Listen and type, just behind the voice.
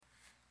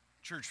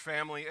Church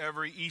family,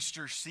 every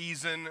Easter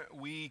season,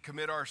 we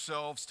commit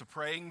ourselves to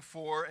praying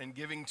for and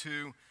giving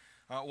to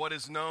what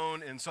is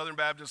known in Southern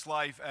Baptist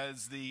life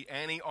as the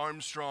Annie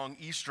Armstrong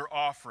Easter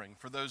offering.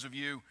 For those of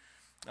you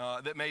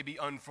that may be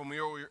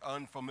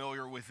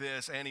unfamiliar with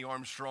this, Annie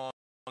Armstrong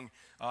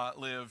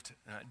lived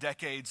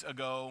decades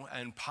ago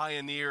and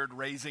pioneered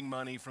raising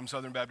money from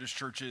Southern Baptist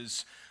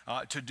churches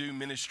to do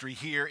ministry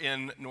here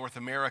in North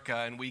America,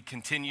 and we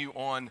continue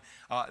on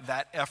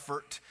that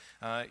effort.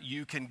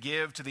 You can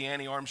give to the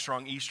Annie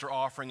Armstrong Easter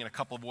offering in a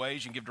couple of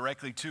ways. You can give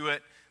directly to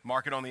it,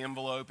 mark it on the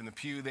envelope in the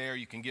pew there.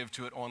 You can give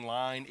to it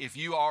online. If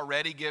you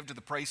already give to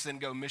the Pray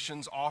Send Go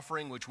missions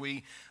offering, which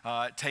we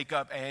take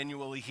up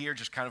annually here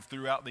just kind of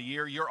throughout the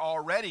year, you're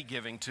already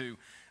giving to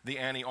the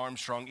Annie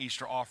Armstrong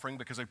Easter offering,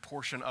 because a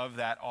portion of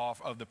that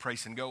of the Pray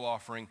Send Go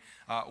offering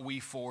we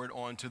forward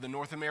on to the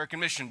North American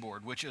Mission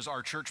Board, which is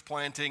our church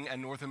planting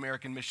and North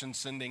American mission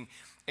sending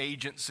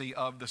agency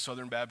of the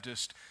Southern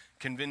Baptist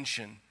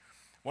Convention.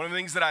 One of the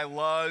things that I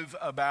love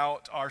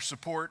about our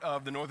support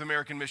of the North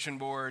American Mission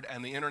Board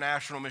and the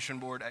International Mission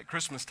Board at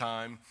Christmas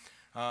time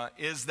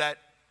is that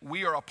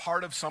we are a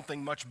part of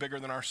something much bigger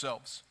than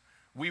ourselves.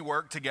 We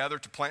work together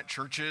to plant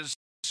churches.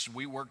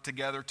 We work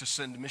together to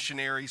send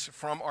missionaries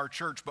from our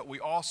church, but we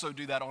also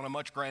do that on a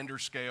much grander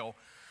scale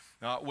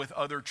with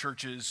other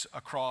churches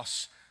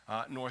across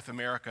North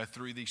America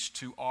through these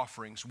two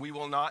offerings. We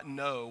will not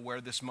know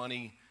where this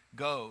money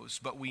goes,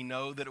 but we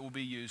know that it will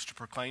be used to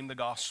proclaim the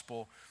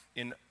gospel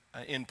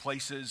in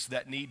places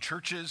that need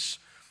churches,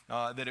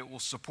 that it will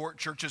support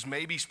churches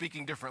maybe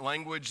speaking different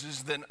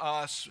languages than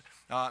us,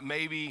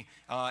 maybe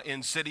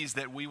in cities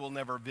that we will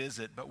never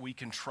visit, but we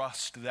can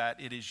trust that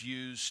it is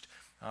used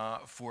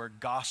for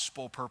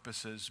gospel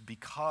purposes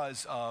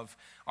because of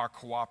our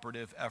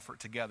cooperative effort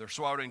together.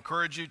 So I would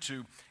encourage you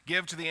to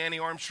give to the Annie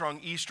Armstrong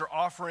Easter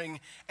offering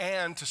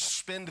and to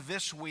spend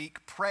this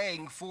week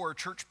praying for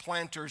church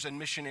planters and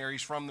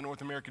missionaries from the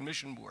North American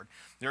Mission Board.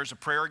 There's a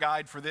prayer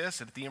guide for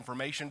this at the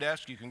information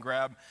desk you can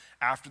grab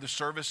after the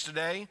service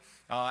today,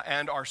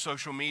 and our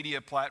social media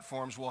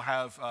platforms will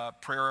have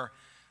prayer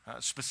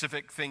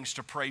specific things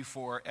to pray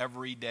for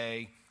every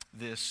day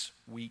this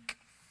week.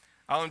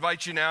 I'll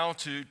invite you now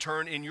to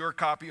turn in your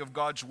copy of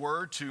God's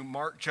Word to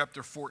Mark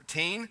chapter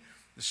 14.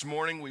 This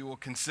morning we will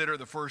consider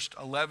the first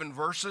 11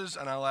 verses,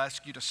 and I'll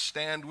ask you to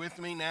stand with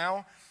me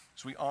now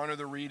as we honor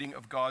the reading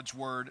of God's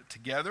Word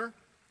together.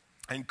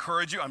 I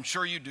encourage you, I'm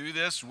sure you do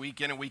this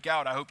week in and week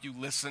out. I hope you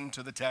listen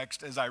to the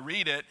text as I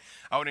read it.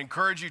 I would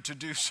encourage you to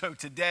do so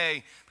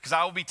today, because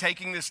I will be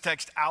taking this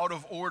text out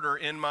of order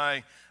in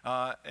my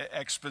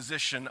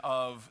exposition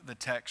of the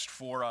text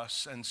for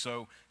us. And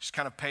so just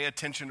kind of pay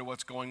attention to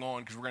what's going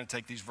on, because we're going to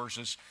take these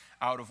verses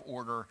out of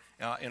order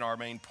in our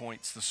main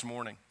points this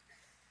morning.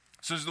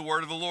 This is the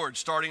word of the Lord,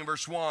 starting in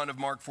verse 1 of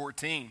Mark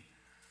 14.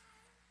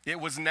 It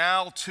was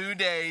now 2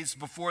 days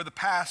before the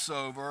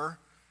Passover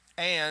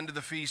and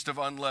the Feast of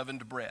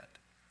Unleavened Bread.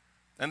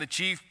 And the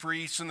chief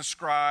priests and the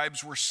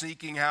scribes were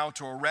seeking how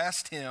to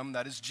arrest him,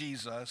 that is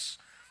Jesus,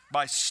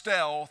 by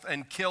stealth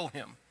and kill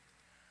him.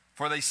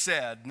 For they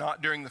said,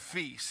 not during the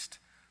feast,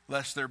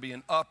 lest there be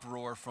an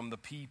uproar from the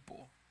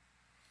people.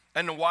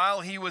 And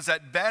while he was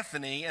at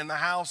Bethany in the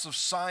house of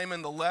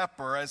Simon the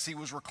leper, as he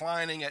was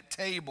reclining at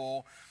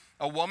table,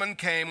 a woman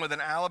came with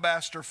an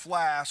alabaster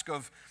flask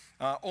of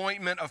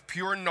ointment of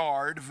pure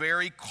nard,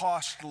 very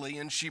costly,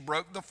 and she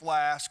broke the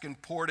flask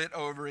and poured it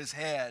over his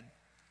head.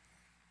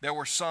 There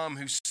were some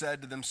who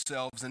said to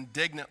themselves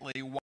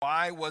indignantly,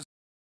 why was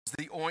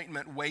the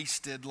ointment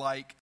wasted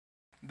like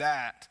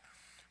that?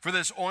 For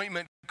this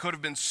ointment could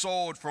have been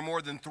sold for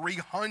more than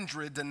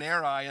 300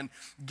 denarii and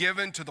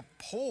given to the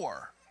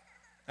poor.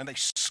 And they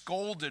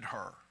scolded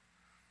her.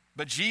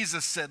 But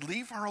Jesus said,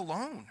 leave her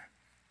alone.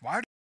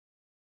 Why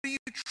do you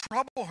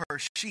trouble her?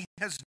 She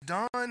has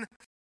done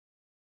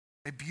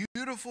a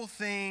beautiful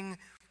thing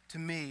to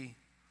me.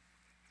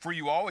 For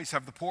you always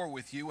have the poor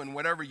with you, and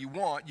whatever you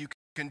want, you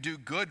can do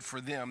good for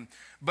them.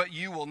 But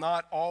you will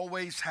not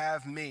always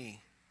have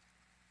me.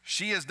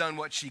 She has done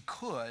what she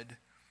could.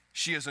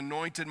 She has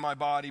anointed my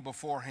body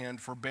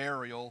beforehand for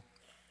burial.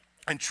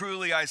 And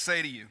truly I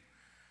say to you,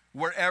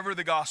 wherever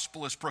the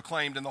gospel is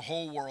proclaimed in the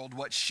whole world,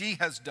 what she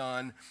has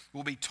done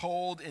will be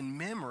told in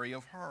memory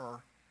of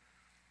her.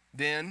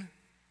 Then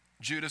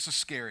Judas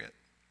Iscariot,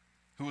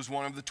 who was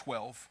one of the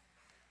 12,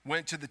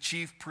 went to the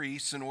chief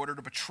priests in order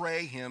to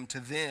betray him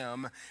to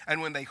them.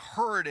 And when they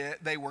heard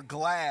it, they were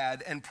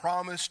glad and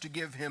promised to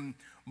give him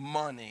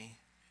money.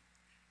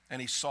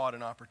 And he sought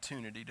an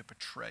opportunity to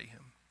betray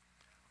him.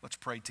 Let's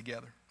pray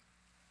together.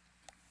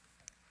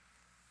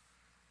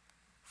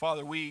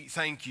 Father, we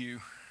thank you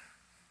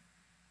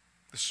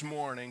this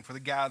morning for the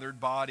gathered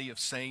body of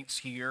saints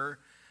here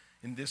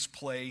in this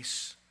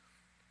place,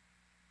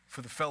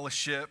 for the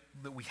fellowship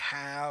that we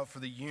have, for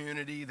the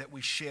unity that we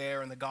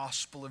share in the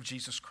gospel of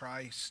Jesus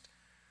Christ,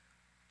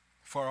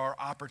 for our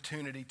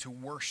opportunity to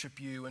worship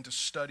you and to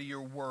study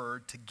your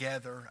word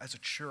together as a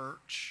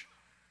church.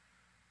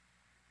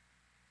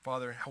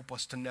 Father, help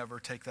us to never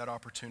take that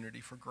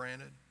opportunity for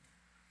granted.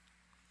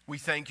 We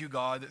thank you,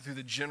 God, that through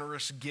the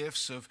generous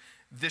gifts of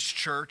this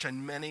church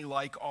and many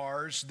like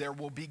ours, there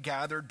will be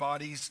gathered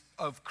bodies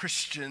of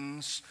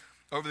Christians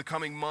over the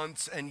coming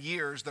months and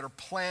years that are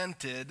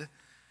planted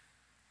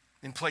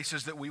in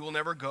places that we will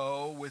never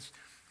go, with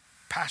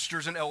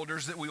pastors and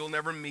elders that we will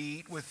never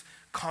meet, with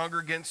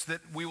congregants that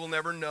we will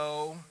never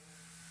know,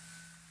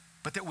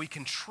 but that we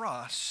can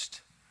trust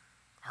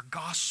our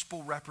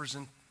gospel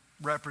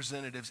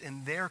representatives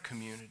in their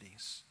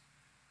communities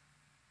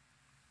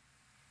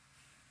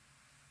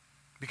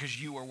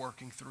because you are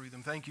working through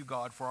them. Thank you,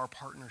 God, for our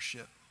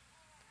partnership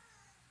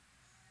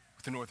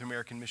with the North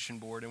American Mission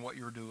Board and what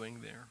you're doing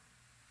there.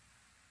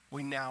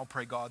 We now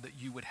pray, God, that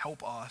you would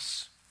help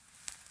us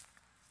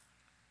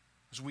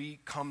as we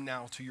come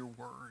now to your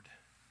word.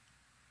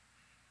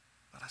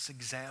 Let us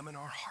examine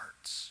our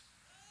hearts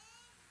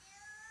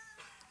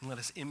and let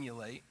us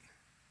emulate,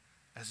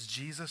 as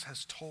Jesus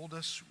has told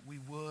us we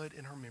would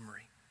in her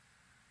memory,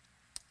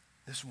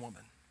 this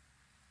woman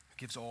who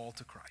gives all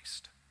to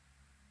Christ.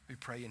 We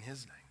pray in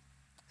his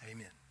name.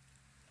 Amen.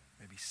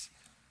 You may be seated.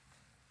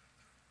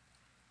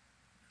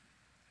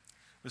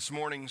 This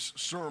morning's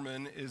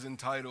sermon is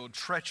entitled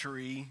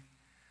Treachery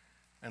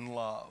and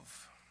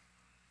Love.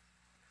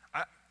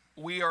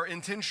 We are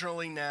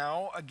intentionally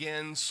now,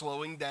 again,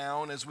 slowing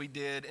down as we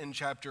did in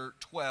chapter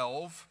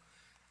 12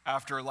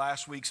 after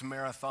last week's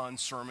marathon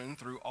sermon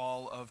through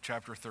all of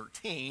chapter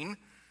 13.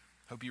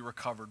 Hope you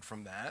recovered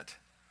from that.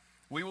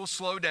 We will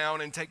slow down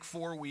and take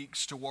 4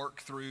 weeks to work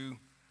through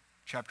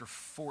chapter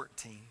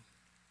 14.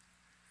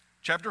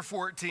 Chapter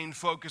 14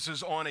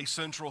 focuses on a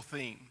central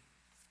theme: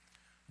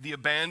 the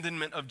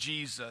abandonment of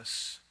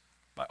Jesus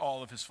by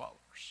all of his followers.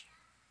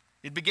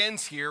 It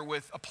begins here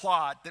with a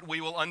plot that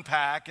we will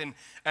unpack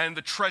and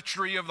the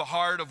treachery of the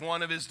heart of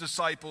one of his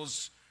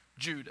disciples,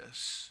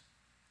 Judas.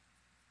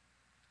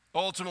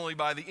 Ultimately,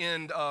 by the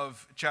end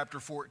of chapter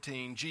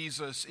 14,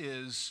 Jesus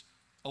is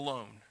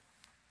alone,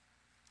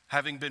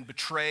 having been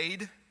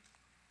betrayed,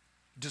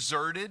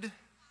 deserted,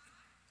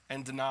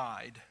 and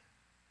denied.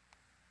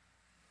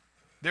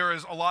 There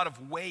is a lot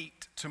of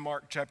weight to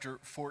Mark chapter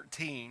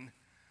 14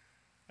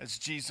 as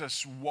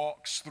Jesus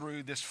walks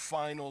through this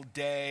final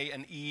day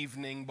and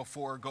evening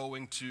before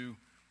going to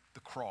the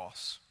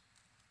cross.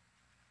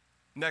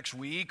 Next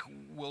week,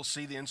 we'll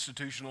see the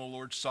institutional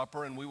Lord's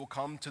Supper, and we will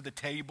come to the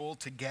table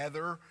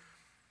together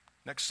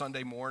next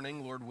Sunday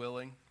morning, Lord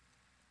willing.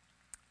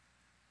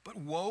 But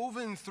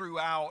woven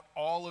throughout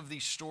all of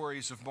these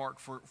stories of Mark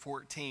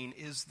 14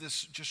 is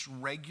this just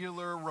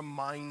regular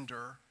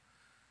reminder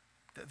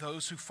that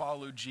those who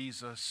followed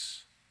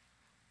Jesus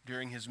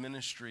during his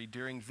ministry,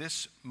 during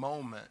this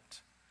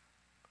moment,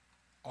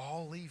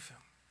 all leave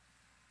him.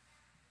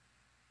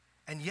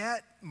 And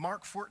yet,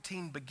 Mark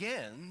 14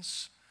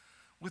 begins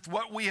with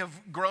what we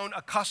have grown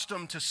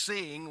accustomed to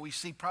seeing. We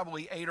see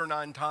probably 8 or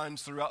 9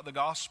 times throughout the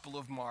Gospel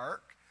of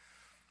Mark,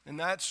 and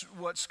that's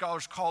what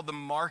scholars call the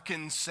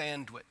Markan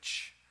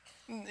sandwich.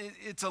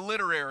 It's a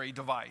literary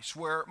device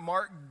where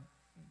Mark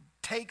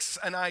takes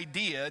an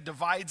idea,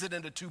 divides it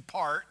into 2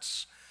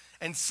 parts,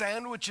 and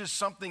sandwiches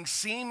something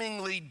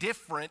seemingly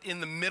different in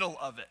the middle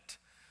of it,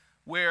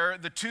 where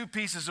the 2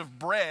 pieces of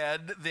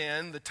bread,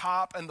 then, the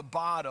top and the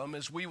bottom,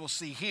 as we will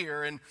see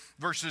here in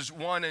verses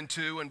 1 and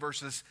 2 and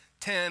verses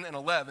 10 and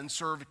 11,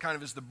 served kind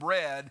of as the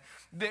bread,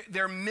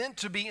 they're meant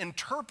to be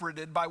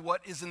interpreted by what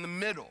is in the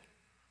middle.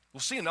 We'll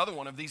see another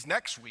one of these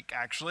next week,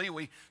 actually.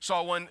 We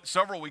saw one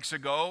several weeks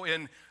ago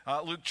in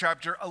Luke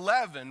chapter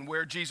 11,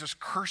 where Jesus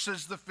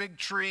curses the fig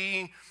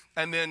tree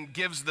and then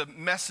gives the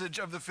message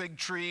of the fig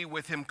tree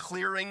with him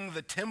clearing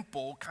the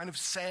temple, kind of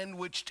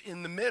sandwiched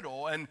in the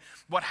middle. And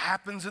what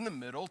happens in the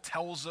middle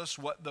tells us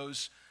what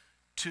those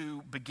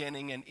 2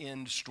 beginning and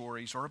end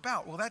stories are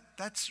about. Well,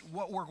 that's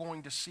what we're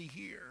going to see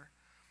here.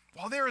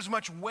 While there is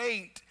much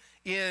weight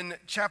in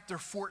chapter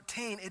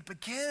 14, it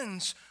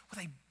begins with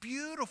a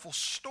beautiful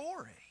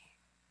story,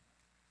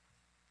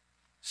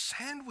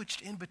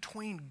 sandwiched in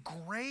between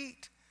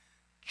great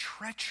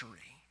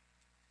treachery,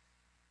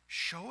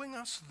 showing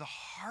us the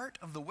heart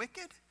of the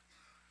wicked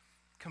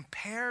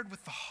compared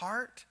with the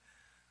heart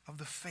of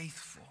the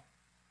faithful.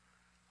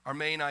 Our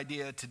main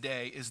idea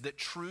today is that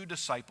true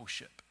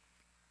discipleship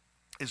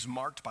is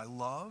marked by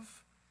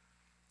love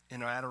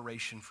and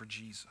adoration for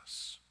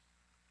Jesus.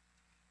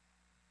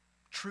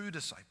 True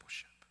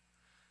discipleship.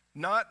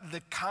 Not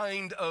the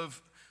kind of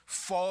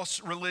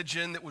false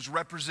religion that was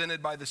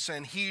represented by the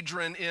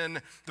Sanhedrin in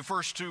the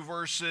first 2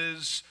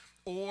 verses,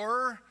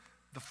 or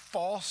the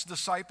false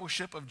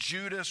discipleship of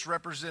Judas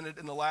represented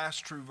in the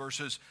last 2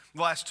 verses,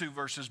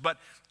 but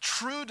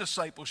true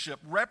discipleship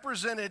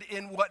represented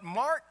in what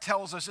Mark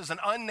tells us is an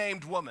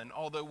unnamed woman,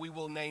 although we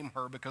will name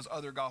her because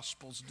other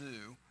gospels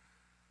do.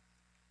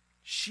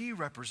 She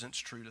represents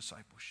true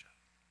discipleship.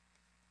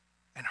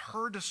 And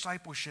her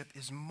discipleship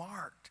is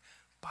marked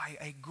by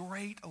a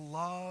great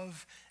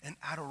love and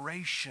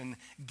adoration,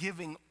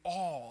 giving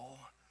all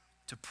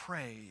to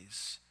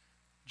praise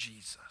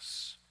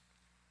Jesus.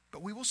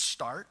 But we will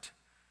start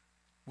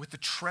with the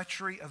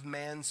treachery of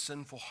man's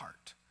sinful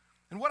heart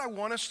And what I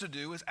want us to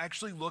do is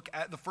actually look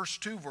at the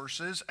first 2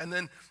 verses and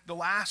then the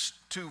last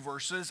 2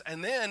 verses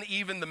and then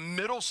even the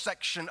middle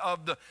section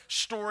of the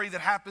story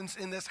that happens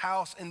in this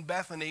house in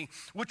Bethany,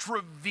 which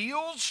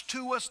reveals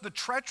to us the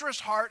treacherous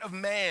heart of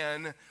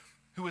man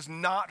who is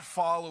not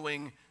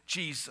following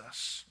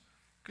Jesus.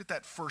 Get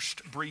that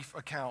first brief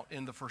account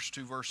in the first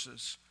 2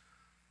 verses.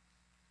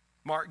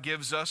 Mark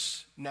gives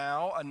us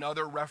now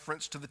another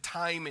reference to the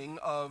timing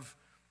of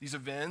these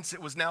events.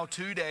 It was now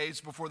 2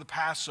 days before the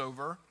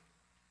Passover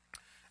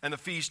and the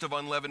Feast of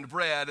Unleavened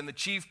Bread, and the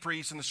chief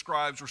priests and the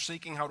scribes were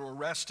seeking how to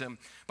arrest him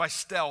by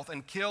stealth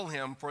and kill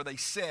him, for they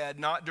said,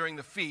 not during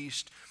the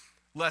feast,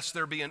 lest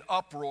there be an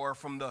uproar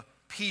from the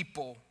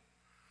people.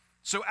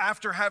 So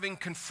after having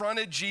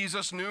confronted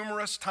Jesus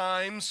numerous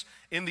times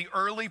in the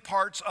early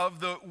parts of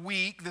the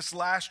week, this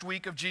last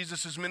week of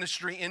Jesus'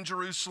 ministry in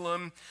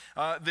Jerusalem,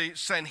 the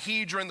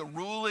Sanhedrin, the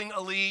ruling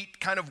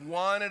elite, kind of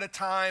one at a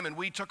time, and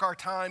we took our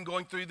time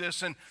going through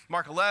this in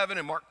Mark 11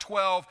 and Mark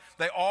 12.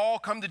 They all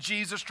come to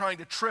Jesus trying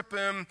to trip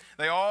him.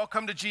 They all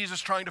come to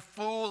Jesus trying to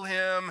fool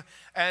him,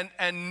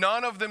 and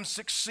none of them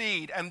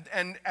succeed.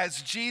 And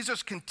as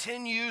Jesus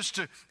continues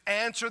to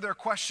answer their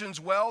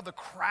questions well, the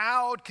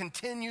crowd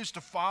continues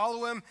to follow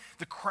him.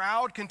 The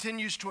crowd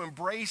continues to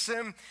embrace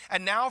him.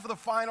 And now for the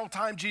final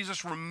time,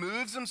 Jesus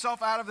removes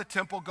himself out of the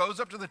temple, goes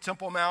up to the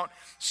Temple Mount,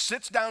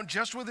 sits down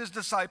just with his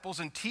disciples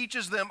and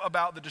teaches them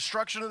about the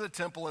destruction of the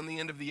temple and the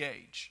end of the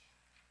age.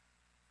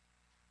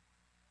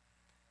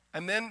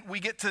 And then we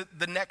get to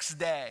the next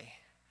day.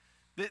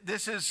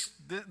 This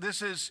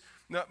is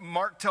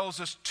Mark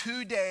tells us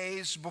 2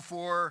 days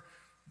before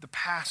the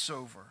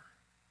Passover.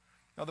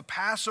 Now the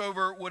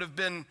Passover would have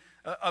been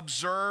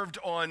observed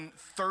on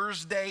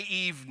Thursday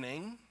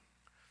evening,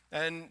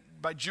 and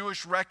by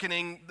Jewish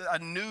reckoning, a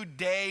new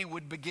day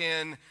would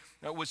begin.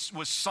 Was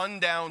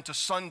sundown to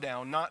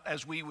sundown, not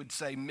as we would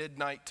say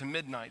midnight to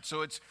midnight.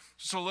 So it's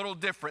a little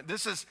different.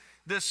 This is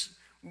this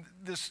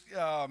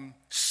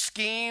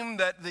scheme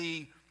that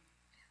the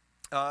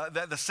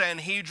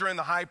Sanhedrin,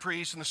 the high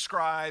priests, and the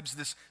scribes,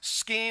 this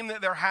scheme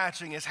that they're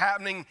hatching is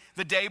happening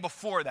the day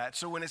before that.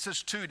 So when it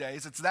says 2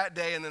 days, it's that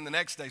day and then the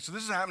next day. So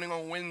this is happening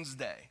on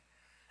Wednesday,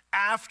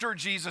 after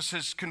Jesus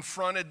has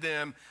confronted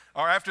them,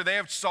 or after they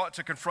have sought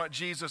to confront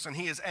Jesus and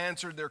he has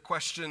answered their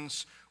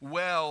questions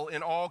well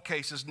in all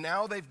cases.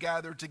 Now they've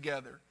gathered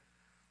together.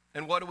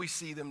 And what do we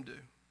see them do?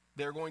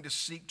 They're going to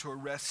seek to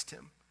arrest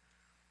him.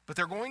 But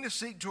they're going to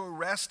seek to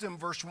arrest him,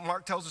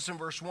 Mark tells us in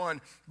verse 1,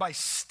 by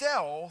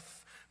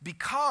stealth,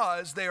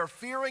 because they are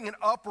fearing an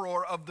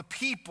uproar of the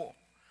people.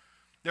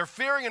 They're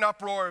fearing an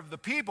uproar of the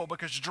people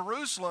because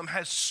Jerusalem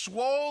has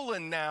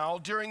swollen now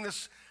during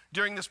this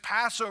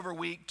Passover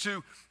week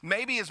to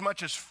maybe as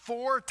much as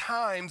 4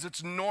 times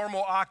its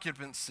normal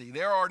occupancy.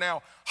 There are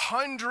now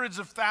hundreds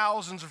of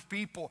thousands of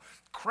people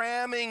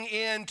cramming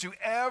into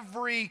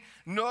every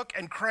nook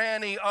and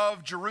cranny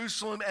of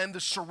Jerusalem and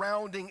the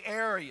surrounding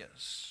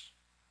areas.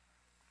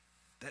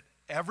 That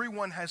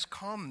everyone has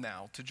come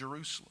now to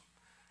Jerusalem.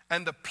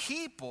 And the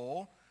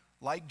people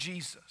like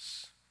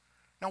Jesus.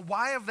 Now,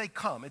 why have they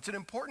come? It's an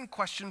important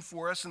question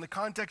for us in the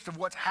context of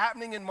what's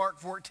happening in Mark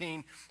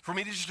 14, for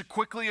me to just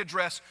quickly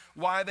address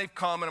why they've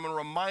come, and I'm going to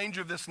remind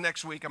you of this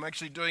next week. I'm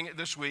actually doing it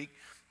this week,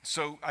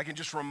 so I can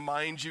just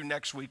remind you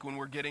next week when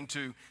we're getting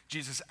to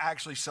Jesus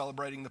actually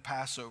celebrating the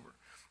Passover.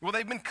 Well,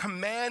 they've been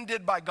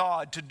commanded by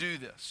God to do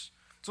this.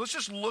 So let's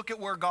just look at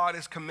where God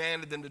has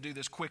commanded them to do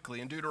this quickly.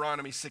 In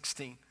Deuteronomy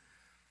 16,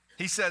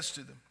 he says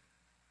to them,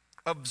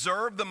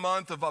 observe the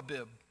month of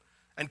Abib,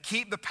 and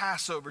keep the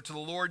Passover to the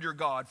Lord your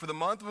God. For the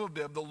month of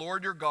Abib, the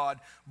Lord your God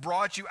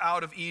brought you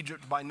out of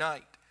Egypt by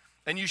night.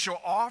 And you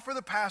shall offer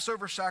the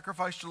Passover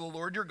sacrifice to the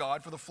Lord your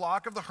God for the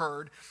flock of the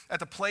herd at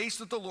the place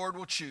that the Lord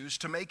will choose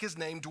to make his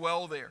name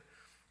dwell there.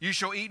 You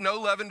shall eat no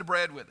leavened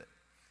bread with it.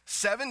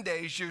 7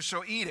 days you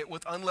shall eat it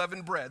with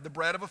unleavened bread, the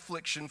bread of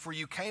affliction, for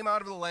you came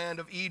out of the land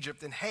of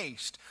Egypt in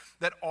haste,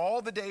 that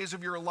all the days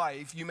of your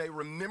life you may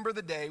remember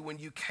the day when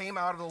you came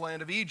out of the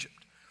land of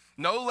Egypt.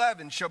 No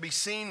leaven shall be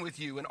seen with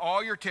you in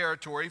all your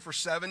territory for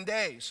 7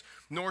 days,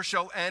 nor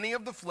shall any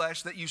of the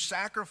flesh that you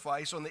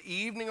sacrifice on the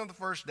evening of the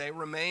first day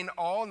remain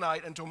all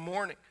night until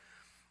morning.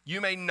 You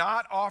may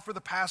not offer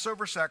the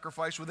Passover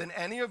sacrifice within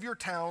any of your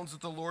towns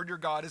that the Lord your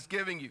God is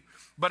giving you,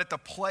 but at the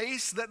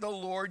place that the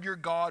Lord your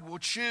God will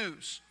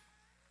choose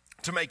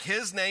to make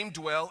his name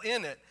dwell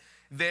in it.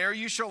 There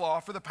you shall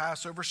offer the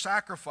Passover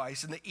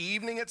sacrifice in the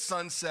evening at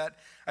sunset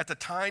at the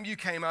time you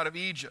came out of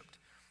Egypt,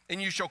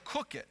 and you shall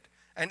cook it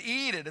and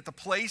eat it at the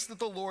place that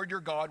the Lord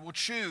your God will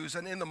choose.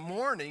 And in the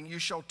morning you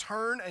shall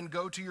turn and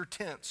go to your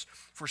tents.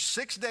 For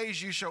 6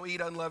 days you shall eat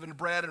unleavened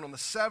bread, and on the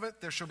 7th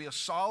there shall be a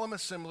solemn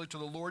assembly to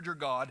the Lord your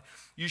God.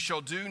 You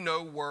shall do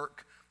no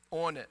work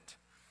on it.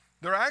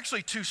 There are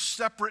actually 2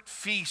 separate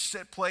feasts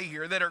at play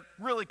here that are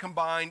really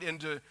combined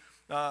into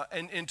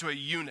a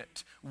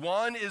unit.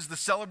 One is the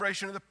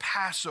celebration of the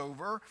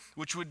Passover,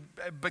 which would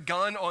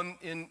begun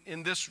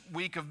in this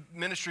week of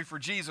ministry for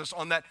Jesus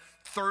on that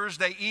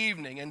Thursday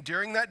evening. And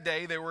during that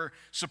day, they were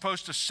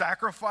supposed to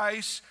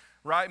sacrifice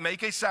right?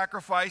 Make a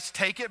sacrifice,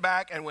 take it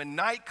back, and when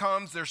night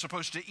comes, they're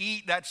supposed to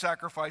eat that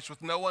sacrifice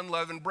with no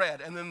unleavened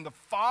bread. And then the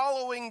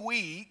following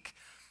week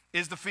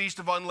is the Feast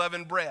of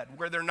Unleavened Bread,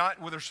 where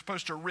they're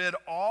supposed to rid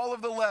all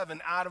of the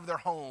leaven out of their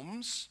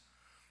homes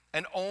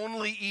and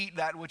only eat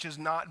that which has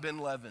not been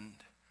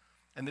leavened.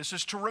 And this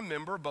is to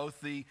remember both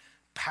the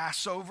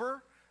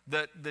Passover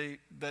that the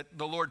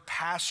Lord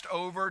passed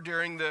over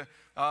during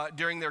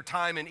their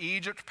time in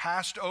Egypt,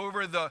 passed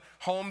over the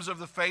homes of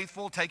the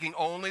faithful, taking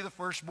only the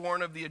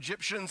firstborn of the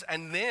Egyptians,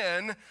 and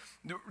then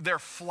their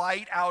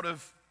flight out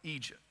of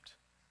Egypt.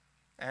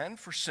 And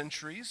for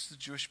centuries, the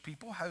Jewish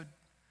people had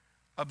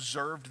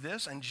observed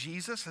this, and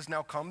Jesus has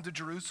now come to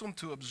Jerusalem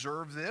to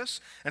observe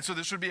this. And so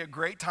this would be a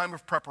great time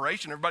of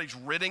preparation. Everybody's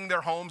ridding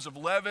their homes of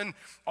leaven.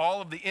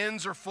 All of the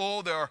inns are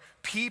full. There are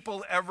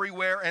people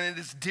everywhere. And it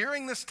is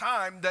during this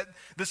time that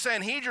the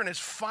Sanhedrin has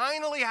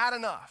finally had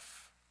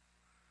enough.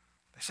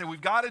 They say,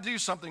 we've got to do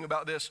something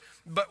about this,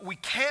 but we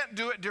can't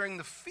do it during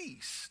the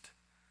feast.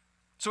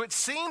 So it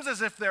seems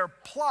as if their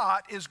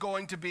plot is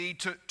going to be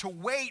to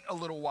wait a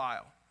little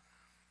while.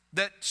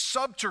 That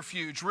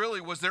subterfuge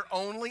really was their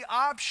only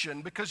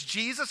option because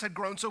Jesus had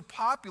grown so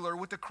popular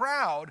with the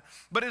crowd.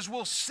 But as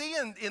we'll see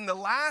in the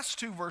last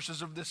two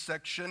verses of this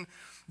section,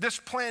 this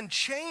plan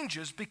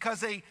changes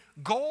because a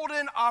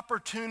golden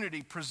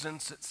opportunity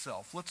presents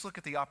itself. Let's look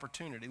at the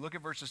opportunity. Look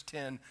at verses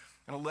 10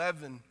 and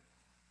 11.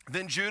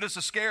 Then Judas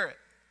Iscariot,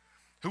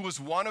 who was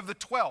one of the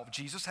 12.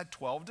 Jesus had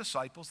 12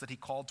 disciples that he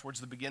called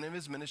towards the beginning of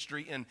his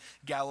ministry in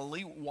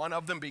Galilee, one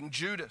of them being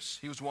Judas.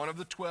 He was one of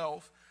the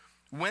 12.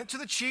 Went to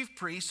the chief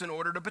priests in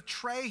order to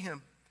betray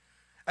him.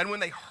 And when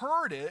they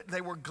heard it,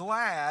 they were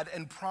glad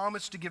and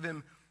promised to give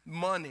him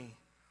money.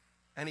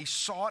 And he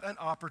sought an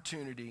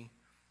opportunity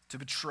to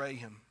betray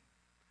him.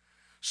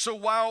 So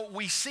while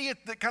we see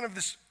at the kind of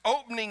this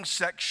opening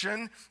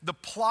section, the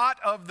plot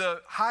of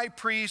the high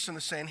priest and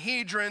the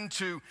Sanhedrin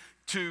to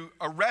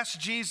arrest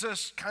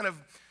Jesus kind of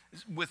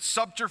with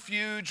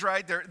subterfuge,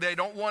 right? They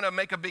don't want to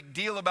make a big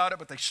deal about it,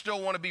 but they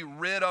still want to be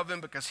rid of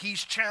him because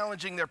he's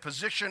challenging their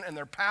position and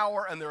their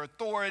power and their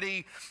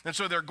authority. And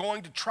so they're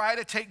going to try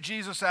to take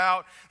Jesus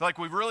out. Like,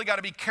 we've really got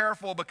to be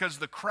careful because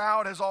the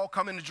crowd has all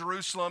come into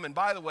Jerusalem. And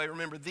by the way,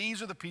 remember,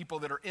 these are the people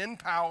that are in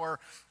power,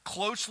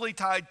 closely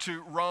tied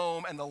to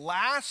Rome. And the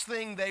last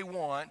thing they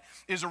want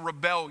is a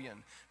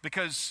rebellion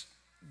because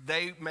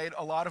they made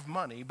a lot of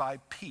money by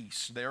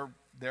peace.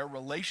 Their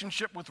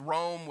relationship with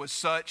Rome was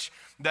such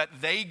that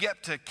they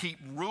get to keep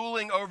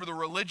ruling over the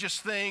religious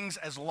things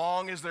as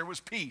long as there was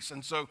peace.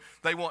 And so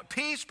they want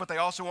peace, but they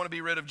also want to be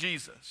rid of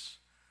Jesus.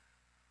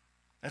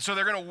 And so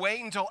they're going to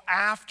wait until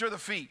after the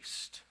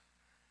feast.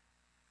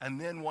 And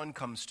then one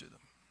comes to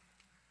them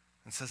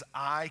and says,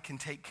 I can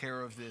take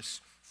care of this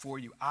for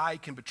you. I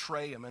can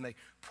betray him. And they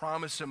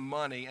promise him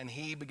money, and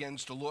he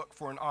begins to look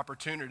for an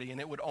opportunity.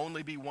 And it would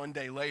only be one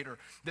day later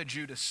that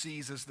Judas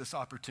seizes this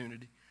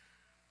opportunity.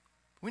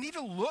 We need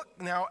to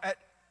look now at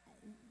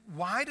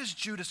why does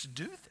Judas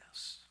do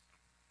this?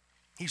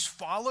 He's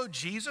followed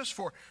Jesus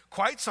for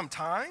quite some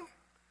time.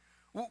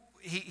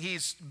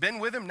 He's been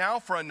with him now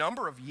for a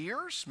number of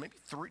years, maybe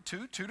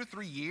 2 to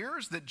 3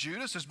 years that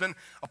Judas has been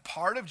a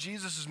part of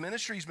Jesus'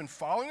 ministry. He's been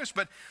following us,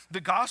 but the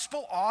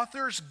gospel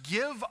authors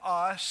give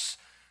us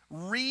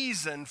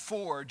reason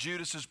for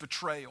Judas's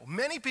betrayal.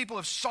 Many people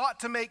have sought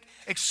to make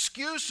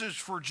excuses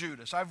for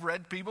Judas. I've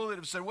read people that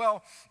have said,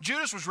 well,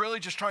 Judas was really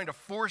just trying to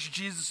force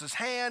Jesus'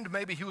 hand.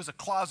 Maybe he was a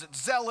closet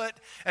zealot,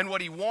 and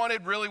what he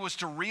wanted really was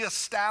to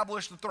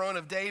reestablish the throne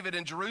of David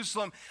in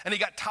Jerusalem, and he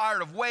got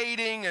tired of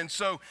waiting, and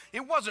so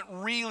it wasn't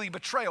really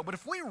betrayal. But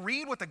if we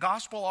read what the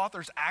gospel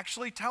authors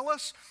actually tell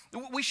us,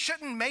 we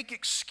shouldn't make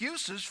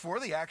excuses for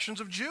the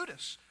actions of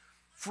Judas.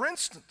 For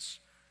instance,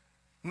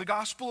 in the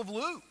Gospel of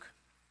Luke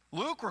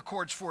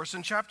records for us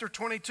in chapter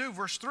 22,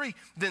 verse 3,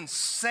 then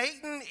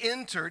Satan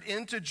entered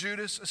into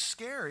Judas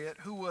Iscariot,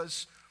 who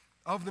was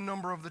of the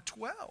number of the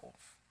 12.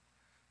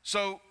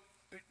 So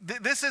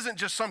this isn't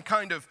just some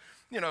kind of,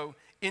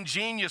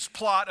 ingenious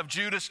plot of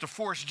Judas to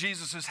force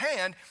Jesus'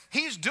 hand.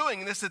 He's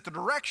doing this at the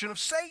direction of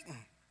Satan,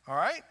 all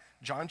right?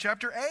 John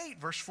chapter 8,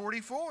 verse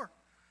 44.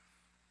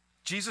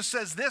 Jesus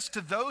says this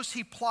to those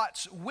he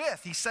plots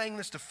with. He's saying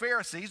this to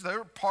Pharisees.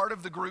 They're part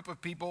of the group of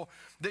people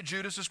that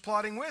Judas is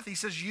plotting with. He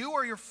says, you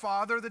are your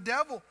father, the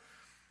devil,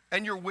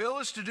 and your will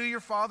is to do your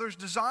father's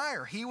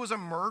desire. He was a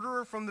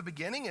murderer from the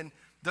beginning and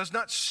does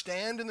not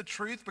stand in the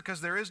truth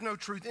because there is no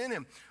truth in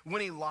him.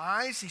 When he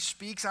lies, he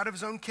speaks out of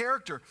his own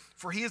character,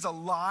 for he is a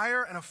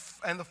liar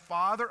and the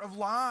father of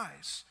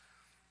lies.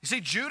 You see,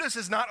 Judas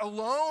is not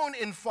alone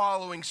in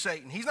following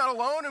Satan. He's not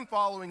alone in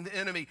following the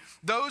enemy.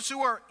 Those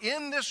who are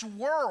in this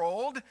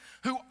world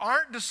who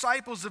aren't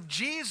disciples of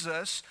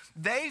Jesus,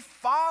 they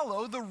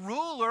follow the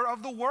ruler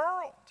of the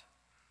world.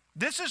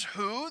 This is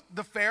who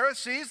the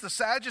Pharisees, the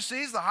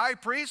Sadducees, the high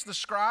priests, the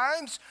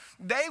scribes,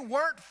 they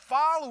weren't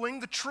following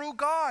the true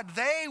God.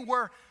 They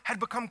had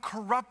become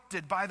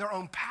corrupted by their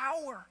own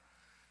power.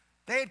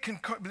 They had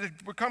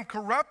become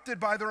corrupted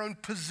by their own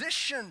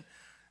position.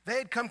 They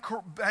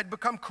had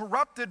become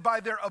corrupted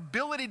by their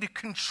ability to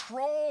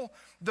control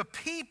the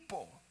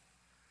people.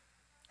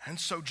 And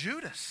so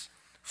Judas,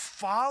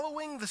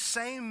 following the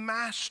same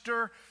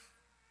master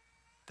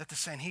that the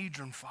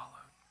Sanhedrin followed,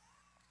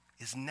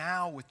 is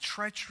now with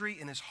treachery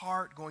in his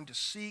heart going to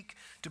seek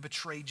to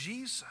betray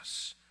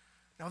Jesus.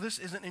 Now this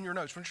isn't in your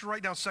notes. I want you to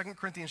write down 2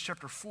 Corinthians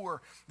chapter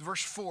 4,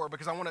 verse 4,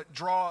 because I want to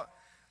draw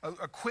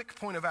a quick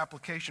point of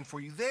application for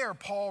you.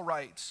 Paul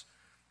writes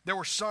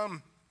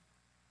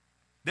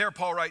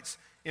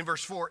in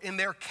verse 4, in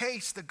their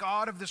case, the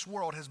God of this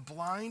world has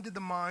blinded the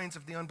minds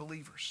of the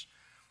unbelievers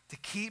to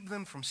keep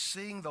them from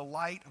seeing the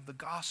light of the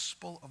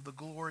gospel of the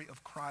glory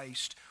of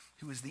Christ,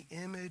 who is the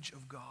image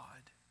of God.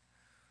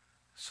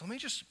 So let me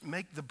just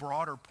make the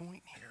broader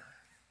point here,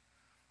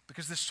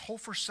 because this whole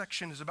first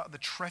section is about the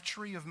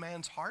treachery of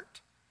man's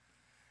heart.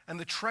 And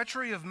the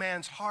treachery of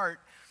man's heart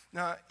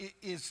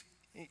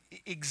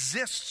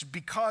exists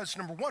because,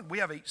 number one, we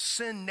have a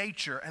sin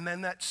nature, and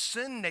then that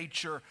sin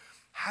nature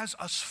has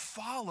us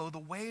follow the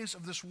ways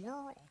of this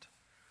world,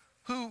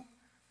 who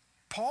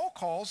Paul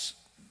calls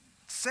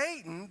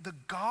Satan the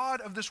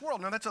god of this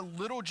world. Now that's a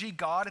little g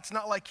God. It's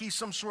not like he's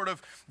some sort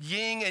of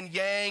yin and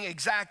yang,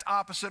 exact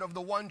opposite of the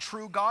one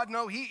true God.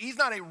 No, he's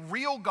not a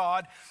real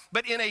God,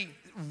 but in a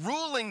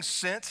ruling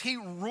sense, he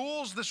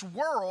rules this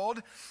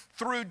world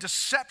through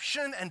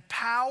deception and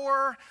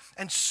power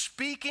and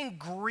speaking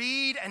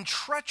greed and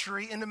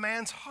treachery into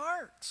man's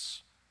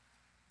hearts.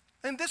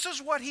 And this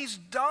is what he's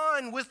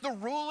done with the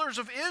rulers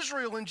of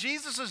Israel in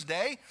Jesus'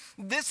 day.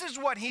 This is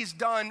what he's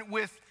done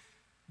with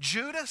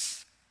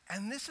Judas.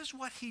 And this is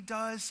what he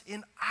does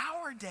in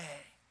our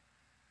day.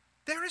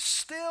 There is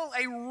still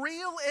a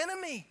real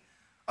enemy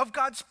of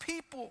God's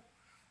people.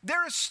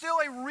 There is still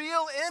a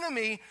real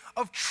enemy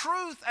of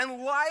truth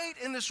and light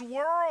in this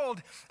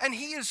world. And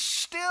he is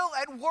still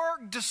at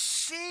work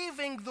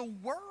deceiving the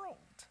world.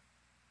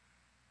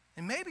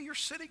 And maybe you're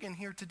sitting in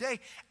here today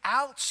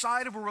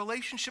outside of a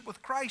relationship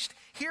with Christ.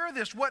 Hear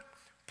this. What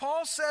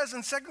Paul says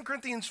in 2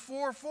 Corinthians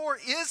 4:4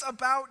 is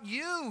about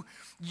you.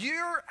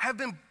 You have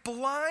been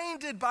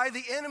blinded by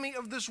the enemy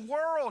of this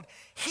world.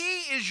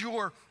 He is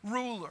your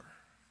ruler.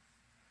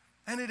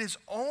 And it is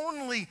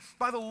only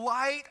by the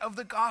light of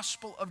the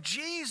gospel of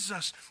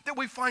Jesus that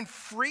we find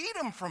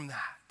freedom from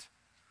that.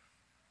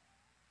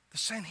 The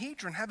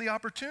Sanhedrin had the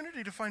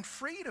opportunity to find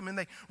freedom, and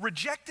they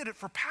rejected it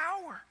for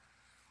power.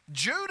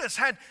 Judas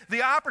had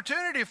the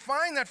opportunity to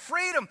find that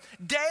freedom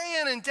day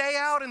in and day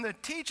out in the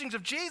teachings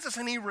of Jesus,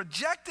 and he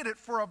rejected it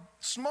for a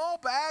small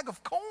bag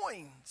of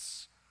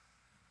coins.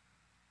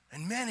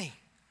 And many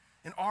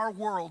in our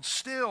world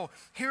still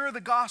hear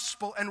the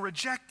gospel and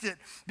reject it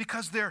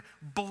because they're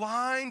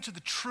blind to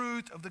the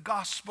truth of the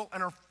gospel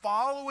and are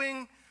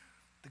following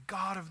the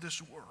God of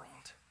this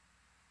world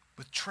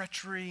with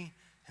treachery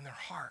in their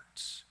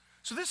hearts.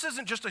 So this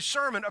isn't just a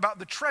sermon about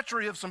the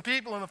treachery of some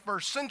people in the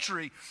first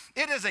century.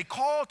 It is a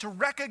call to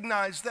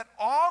recognize that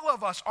all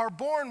of us are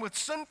born with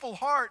sinful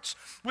hearts,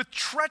 with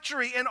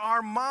treachery in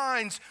our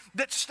minds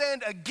that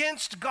stand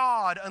against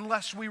God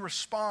unless we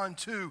respond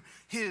to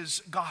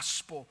his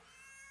gospel,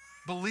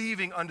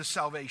 believing unto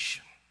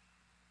salvation.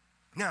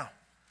 Now,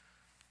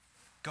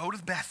 go to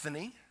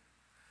Bethany.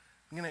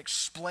 I'm going to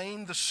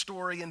explain the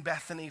story in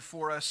Bethany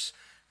for us,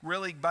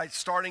 really by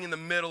starting in the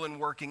middle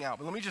and working out.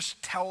 But let me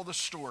just tell the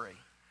story.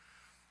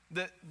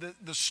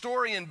 The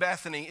story in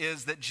Bethany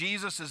is that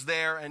Jesus is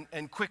there,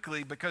 and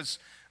quickly, because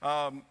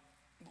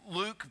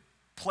Mark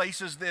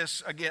places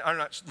this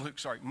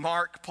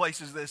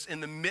in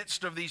the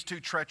midst of these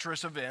two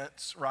treacherous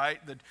events,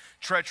 right? The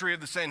treachery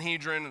of the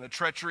Sanhedrin and the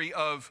treachery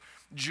of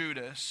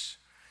Judas.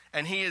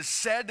 And he has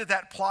said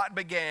that plot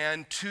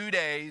began 2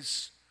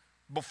 days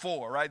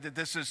before, right? That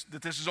this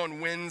is on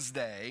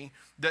Wednesday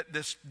that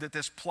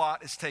this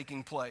plot is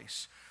taking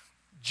place.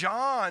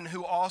 John,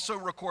 who also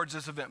records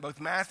this event,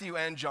 both Matthew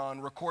and John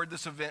record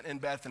this event in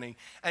Bethany,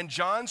 and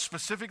John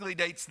specifically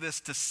dates this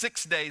to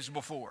 6 days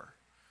before,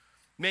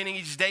 meaning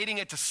he's dating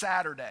it to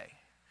Saturday.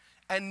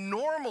 And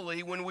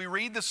normally when we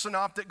read the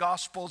synoptic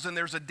gospels and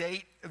there's a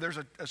date, there's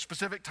a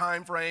specific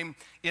time frame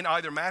in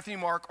either Matthew,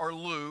 Mark, or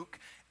Luke,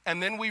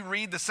 and then we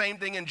read the same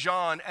thing in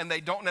John and they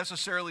don't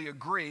necessarily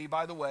agree,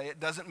 by the way, it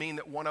doesn't mean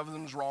that one of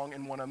them's wrong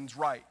and one of them's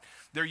right.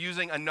 They're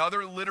using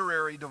another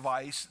literary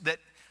device that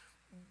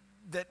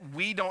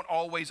we don't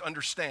always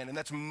understand, and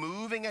that's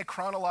moving a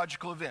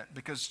chronological event,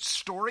 because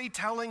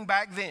storytelling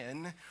back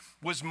then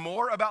was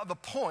more about the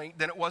point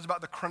than it was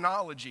about the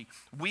chronology.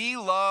 We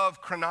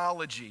love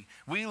chronology.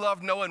 We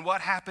love knowing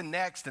what happened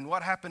next, and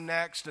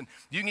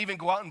you can even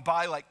go out and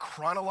buy like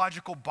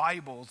chronological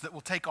Bibles that will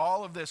take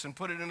all of this and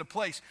put it into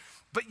place.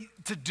 But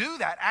to do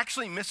that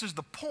actually misses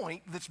the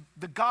point that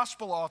the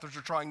gospel authors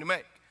are trying to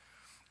make.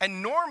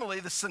 And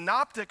normally the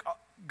synoptic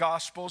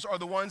Gospels are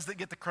the ones that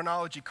get the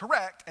chronology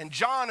correct, and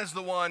John is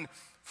the one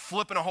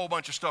flipping a whole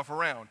bunch of stuff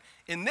around.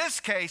 In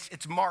this case,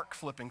 it's Mark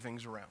flipping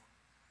things around.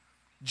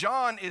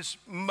 John is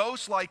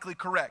most likely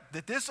correct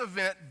that this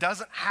event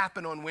doesn't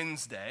happen on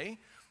Wednesday,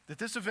 that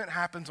this event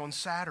happens on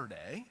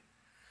Saturday,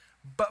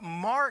 but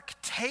Mark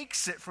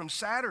takes it from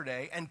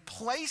Saturday and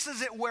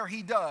places it where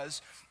he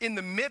does in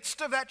the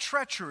midst of that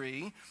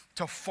treachery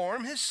to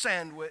form his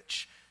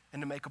sandwich and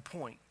to make a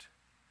point.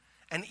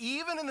 And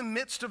even in the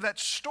midst of that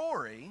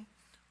story,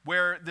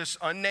 where this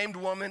unnamed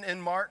woman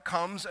in Mark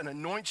comes and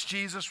anoints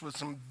Jesus with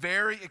some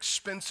very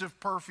expensive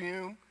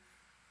perfume,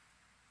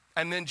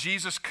 and then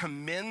Jesus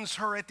commends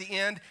her at the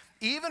end,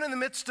 even in the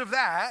midst of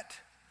that,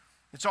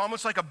 it's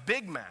almost like a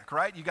Big Mac,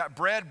 right? You got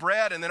bread,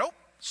 and then,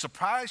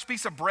 surprise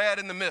piece of bread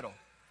in the middle.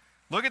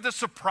 Look at the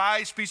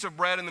surprise piece of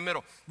bread in the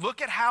middle.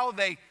 Look at how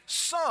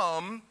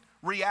some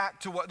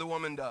react to what the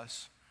woman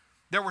does.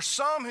 There were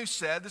some who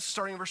said, this is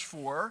starting in verse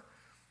 4,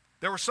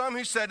 there were some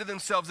who said to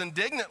themselves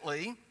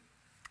indignantly,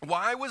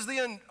 why was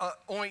the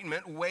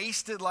ointment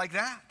wasted like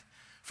that?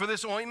 For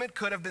this ointment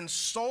could have been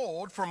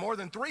sold for more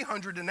than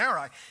 300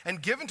 denarii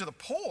and given to the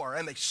poor,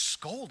 and they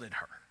scolded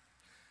her.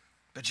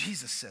 But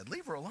Jesus said,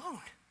 leave her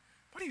alone.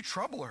 Why do you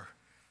trouble her?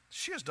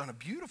 She has done a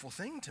beautiful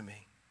thing to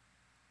me.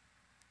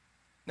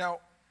 Now,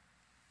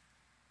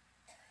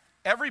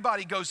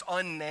 everybody goes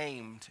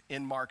unnamed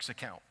in Mark's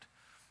account.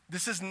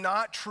 This is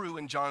not true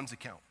in John's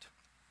account.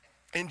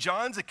 In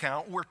John's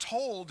account, we're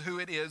told who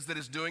it is that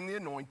is doing the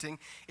anointing.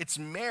 It's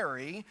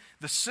Mary,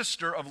 the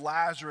sister of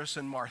Lazarus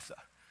and Martha,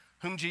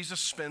 whom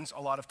Jesus spends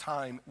a lot of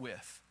time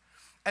with.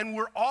 And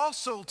we're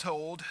also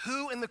told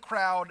who in the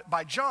crowd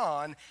by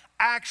John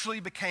actually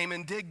became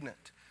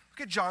indignant.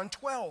 Look at John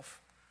 12.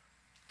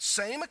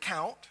 Same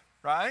account,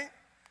 right?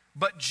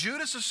 But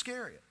Judas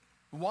Iscariot,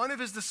 one of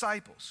his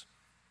disciples,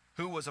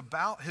 who was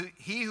about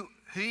to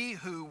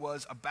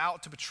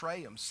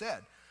betray him,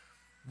 said,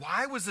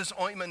 why was this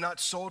ointment not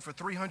sold for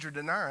 300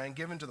 denarii and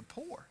given to the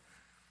poor?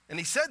 And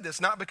he said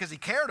this not because he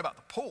cared about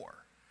the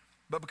poor,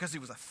 but because he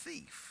was a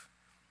thief.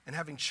 And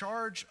having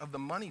charge of the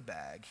money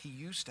bag, he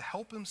used to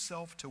help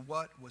himself to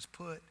what was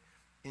put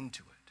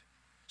into it.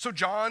 So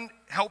John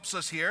helps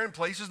us here and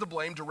places the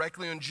blame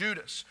directly on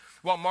Judas,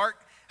 while Mark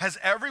has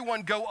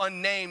everyone go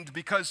unnamed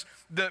because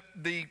the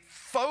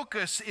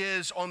focus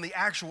is on the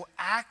actual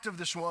act of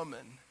this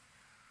woman.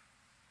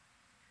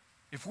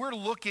 If we're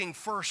looking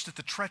first at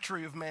the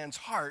treachery of man's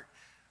heart,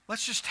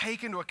 let's just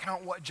take into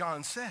account what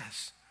John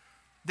says.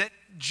 That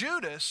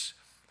Judas,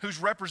 who's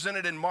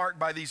represented in Mark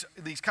by these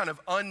kind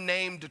of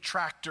unnamed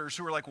detractors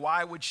who are like,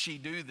 why would she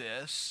do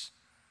this?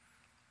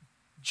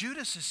 John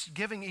gives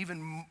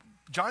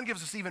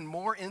us even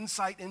more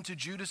insight into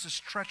Judas's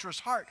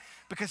treacherous heart,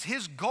 because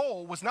his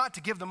goal was not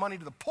to give the money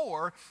to the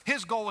poor.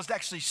 His goal was to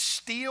actually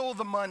steal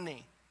the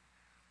money,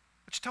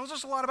 which tells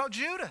us a lot about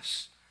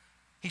Judas.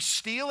 He's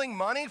stealing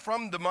money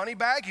from the money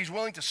bag. He's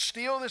willing to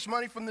steal this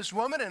money from this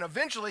woman, and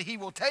eventually he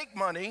will take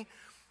money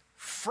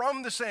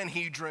from the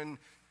Sanhedrin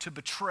to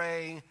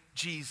betray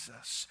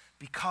Jesus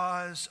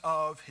because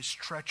of his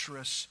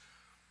treacherous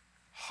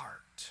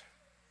heart.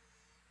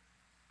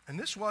 And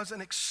this was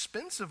an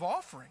expensive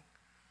offering.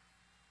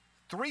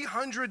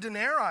 300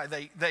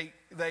 denarii they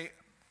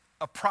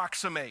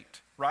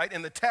approximate, right?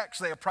 In the text,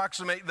 they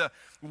approximate the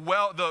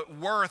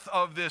worth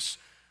of this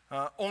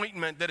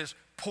ointment that is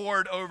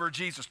poured over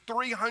Jesus.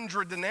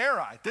 300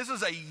 denarii. This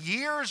is a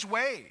year's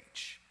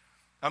wage.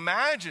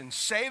 Imagine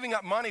saving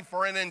up money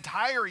for an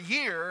entire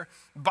year,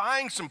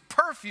 buying some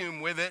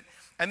perfume with it,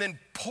 and then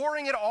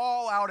pouring it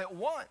all out at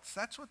once.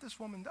 That's what this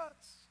woman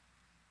does.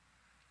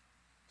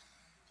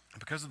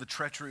 And because of the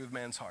treachery of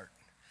man's heart,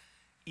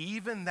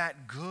 even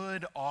that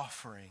good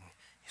offering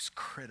is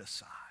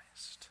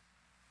criticized.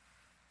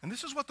 And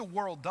this is what the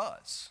world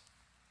does.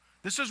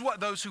 This is what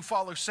those who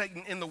follow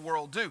Satan in the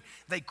world do.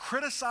 They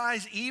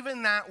criticize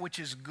even that which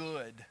is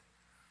good,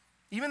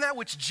 even that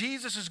which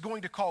Jesus is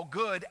going to call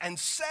good, and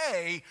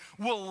say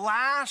will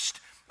last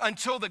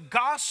until the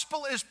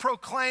gospel is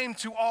proclaimed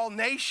to all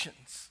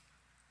nations.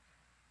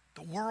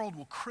 The world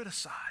will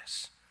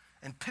criticize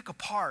and pick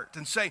apart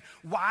and say,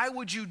 why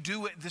would you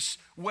do it this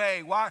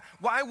way? Why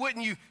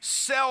wouldn't you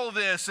sell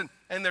this? And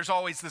there's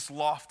always this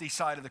lofty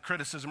side of the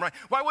criticism, right?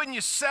 Why wouldn't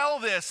you sell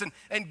this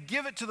and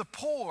give it to the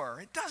poor?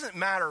 It doesn't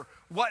matter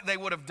what they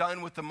would have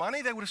done with the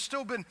money.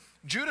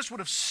 Judas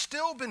would have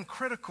still been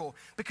critical,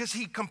 because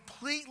he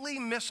completely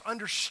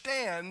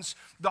misunderstands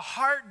the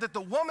heart that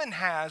the woman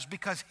has,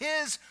 because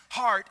his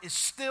heart is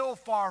still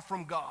far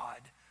from God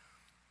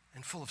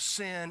and full of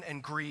sin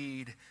and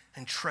greed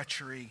and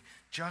treachery,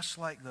 just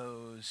like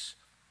those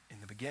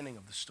in the beginning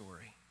of the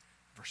story,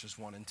 verses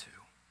 1 and 2.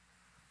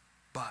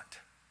 But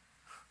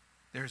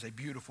there's a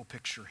beautiful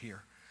picture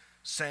here,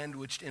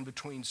 sandwiched in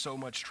between so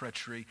much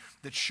treachery,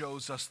 that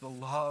shows us the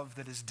love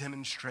that is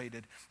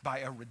demonstrated by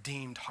a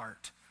redeemed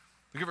heart.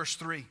 Look at verse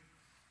 3.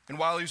 And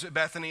while he was at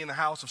Bethany in the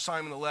house of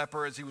Simon the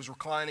leper, as he was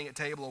reclining at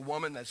table, a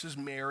woman, this is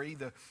Mary,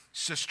 the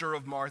sister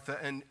of Martha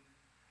and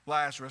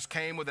Lazarus,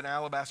 came with an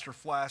alabaster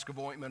flask of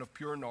ointment of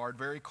pure nard,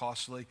 very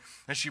costly,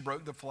 and she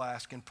broke the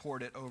flask and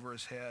poured it over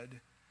his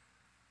head.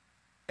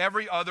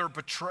 Every other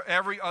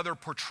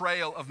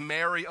portrayal of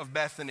Mary of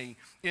Bethany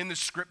in the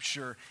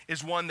scripture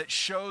is one that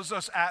shows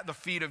us at the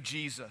feet of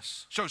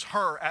Jesus, shows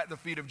her at the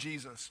feet of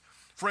Jesus.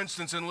 For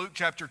instance, in Luke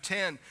chapter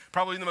 10,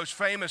 probably the most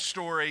famous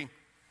story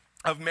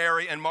of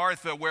Mary and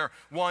Martha, where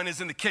one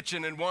is in the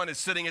kitchen and one is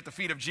sitting at the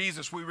feet of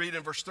Jesus. We read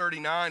in verse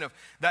 39 of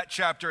that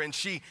chapter, and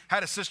she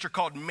had a sister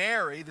called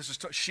Mary,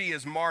 she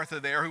is Martha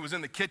there, who was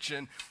in the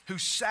kitchen, who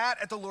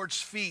sat at the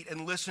Lord's feet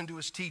and listened to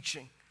his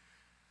teaching.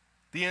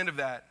 The end of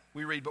that,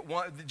 we read,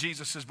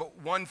 Jesus says, but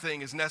one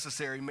thing is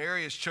necessary.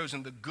 Mary has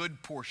chosen the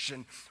good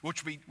portion,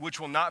 which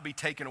will not be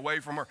taken away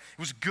from her. It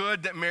was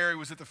good that Mary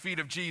was at the feet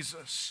of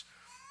Jesus.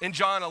 In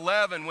John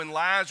 11, when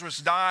Lazarus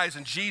dies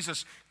and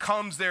Jesus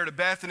comes there to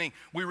Bethany,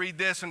 we read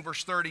this in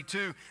verse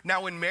 32.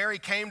 Now when Mary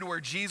came to where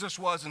Jesus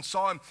was and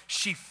saw him,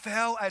 she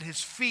fell at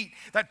his feet.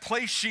 That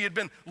place she had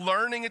been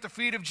learning at the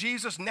feet of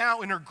Jesus,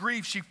 now in her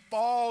grief, she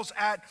falls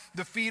at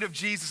the feet of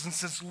Jesus and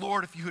says,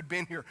 Lord, if you had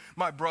been here,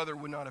 my brother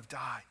would not have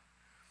died.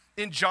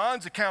 In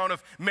John's account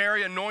of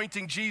Mary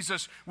anointing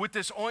Jesus with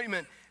this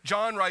ointment,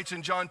 John writes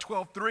in John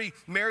 12:3,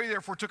 Mary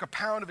therefore took a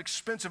pound of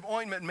expensive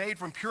ointment made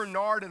from pure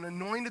nard and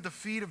anointed the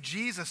feet of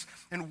Jesus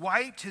and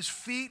wiped his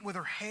feet with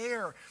her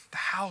hair. The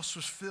house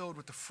was filled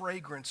with the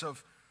fragrance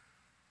of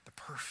the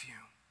perfume.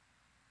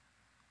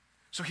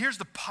 So here's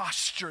the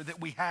posture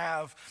that we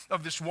have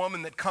of this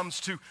woman that comes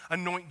to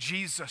anoint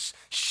Jesus.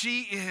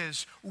 She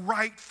is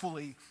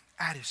rightfully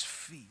at his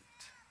feet.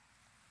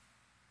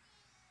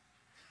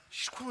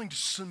 She's willing to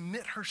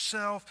submit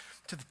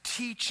herself to the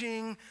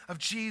teaching of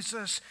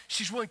Jesus.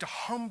 She's willing to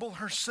humble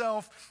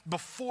herself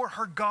before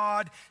her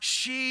God.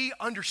 She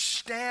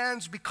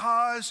understands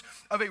because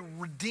of a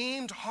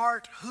redeemed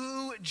heart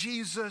who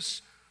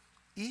Jesus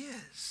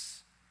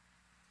is.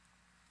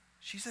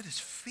 She's at his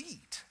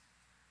feet.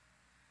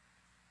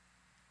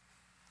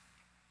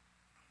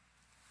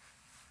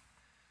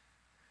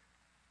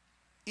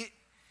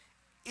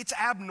 It's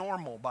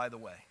abnormal, by the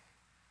way.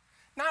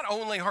 Not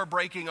only her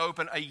breaking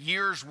open a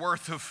year's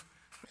worth of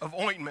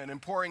ointment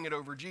and pouring it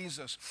over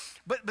Jesus,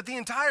 but the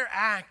entire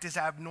act is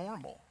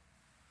abnormal.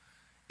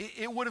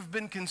 It would have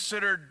been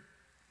considered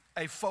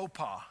a faux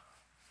pas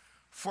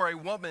for a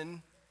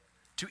woman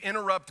to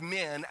interrupt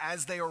men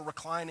as they are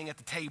reclining at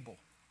the table.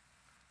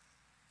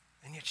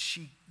 And yet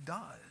she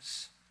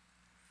does.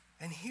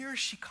 And here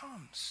she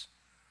comes,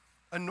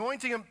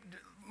 anointing him.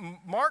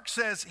 Mark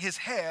says his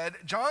head,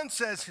 John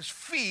says his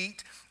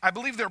feet. I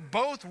believe they're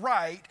both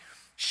right.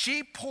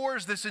 She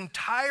pours this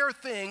entire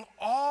thing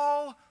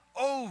all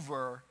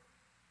over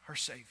her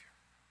Savior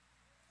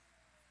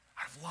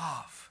out of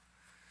love,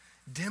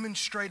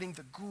 demonstrating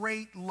the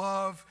great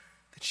love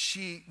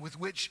with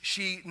which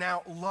she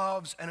now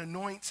loves and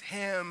anoints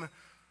him.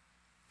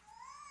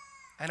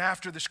 And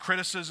after this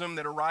criticism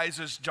that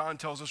arises, John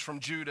tells us, from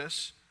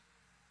Judas,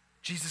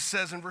 Jesus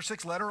says in verse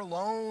 6, let her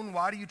alone.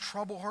 Why do you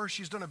trouble her?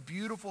 She's done a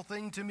beautiful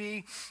thing to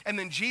me. And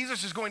then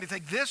Jesus is going to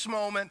take this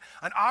moment,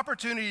 an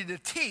opportunity to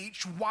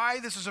teach why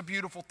this is a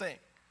beautiful thing.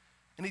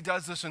 And he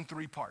does this in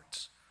 3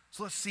 parts.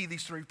 So let's see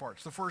these 3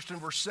 parts. The first in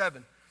verse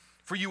 7.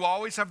 For you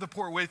always have the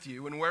poor with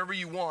you, and wherever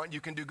you want,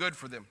 you can do good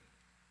for them.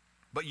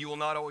 But you will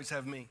not always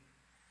have me.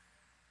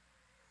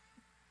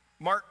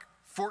 Mark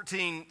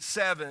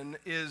 14:7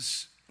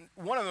 is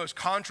one of those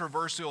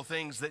controversial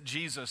things that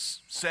Jesus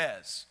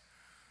says.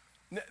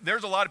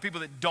 There's a lot of people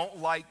that don't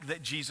like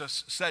that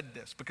Jesus said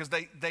this because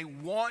they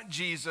want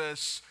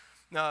Jesus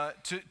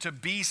to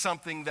be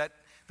something that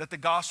the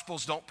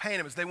Gospels don't paint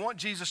him as. They want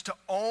Jesus to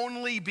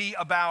only be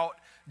about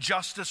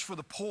justice for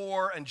the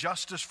poor and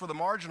justice for the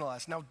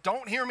marginalized. Now,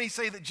 don't hear me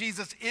say that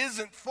Jesus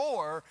isn't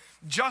for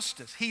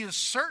justice. He is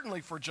certainly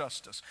for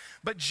justice.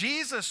 But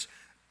Jesus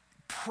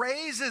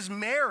praises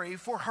Mary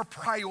for her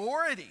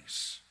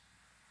priorities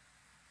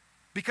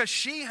because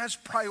she has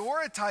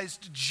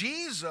prioritized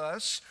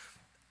Jesus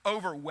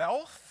over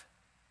wealth,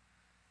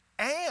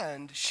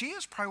 and she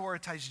has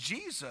prioritized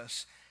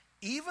Jesus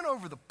even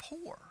over the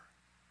poor.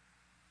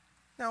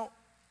 Now,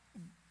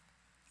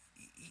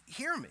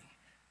 hear me.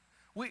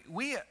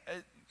 We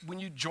when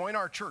you join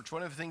our church,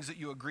 one of the things that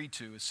you agree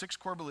to is 6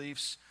 core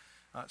beliefs,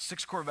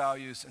 6 core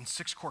values, and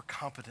 6 core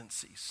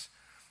competencies.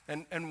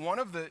 And one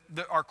of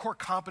our core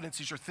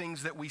competencies are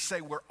things that we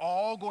say we're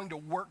all going to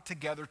work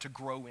together to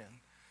grow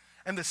in.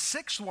 And the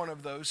 6th one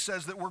of those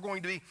says that we're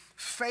going to be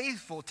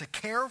faithful to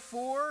care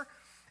for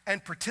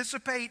and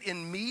participate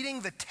in meeting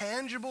the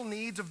tangible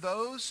needs of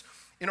those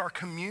in our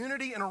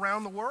community and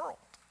around the world.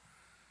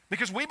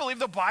 Because we believe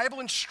the Bible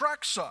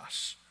instructs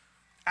us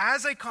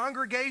as a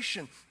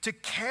congregation to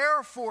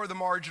care for the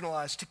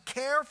marginalized, to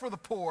care for the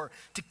poor,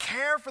 to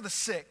care for the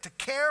sick, to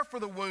care for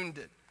the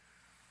wounded,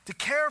 to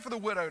care for the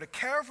widow, to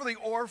care for the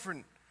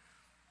orphan,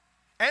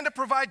 and to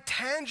provide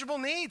tangible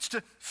needs,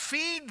 to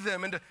feed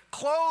them and to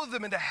clothe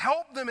them and to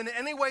help them in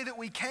any way that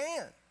we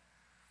can.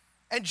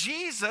 And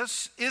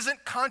Jesus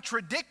isn't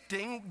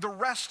contradicting the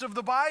rest of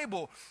the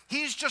Bible.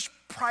 He's just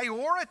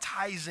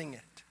prioritizing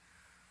it.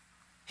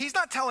 He's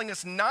not telling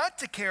us not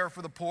to care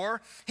for the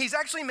poor. He's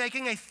actually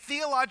making a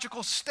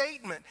theological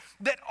statement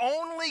that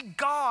only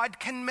God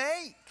can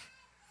make.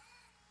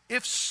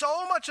 If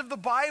so much of the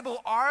Bible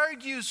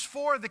argues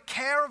for the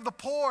care of the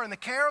poor and the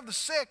care of the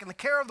sick and the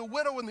care of the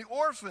widow and the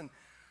orphan,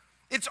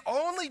 it's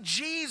only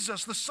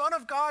Jesus, the Son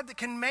of God, that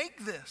can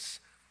make this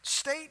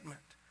statement.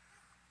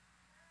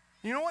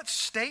 You know what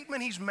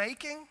statement he's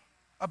making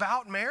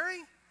about Mary?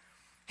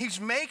 He's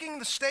making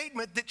the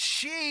statement that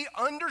she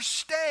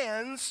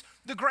understands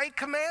the great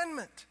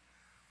commandment.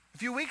 A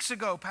few weeks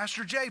ago,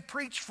 Pastor Jay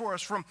preached for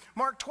us from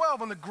Mark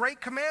 12 on the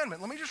great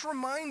commandment. Let me just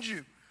remind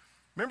you.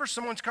 Remember,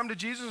 someone's come to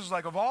Jesus and is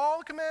like, of all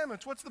the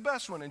commandments, what's the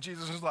best one? And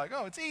Jesus is like,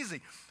 oh, it's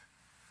easy.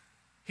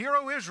 Hear,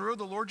 O Israel,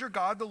 the Lord your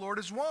God, the Lord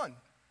is one.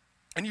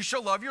 And you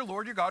shall love your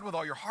Lord your God with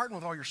all your heart and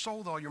with all your soul,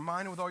 with all your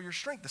mind and with all your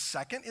strength. The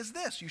second is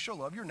this, you shall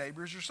love your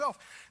neighbor as yourself.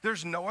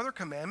 There's no other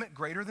commandment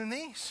greater than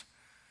these.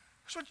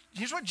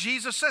 Here's what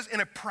Jesus says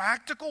in a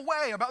practical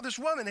way about this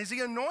woman as he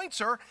anoints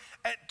her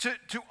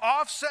to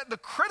offset the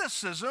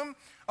criticism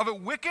of a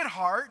wicked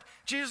heart.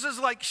 Jesus is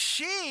like,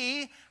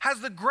 she has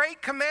the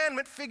great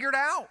commandment figured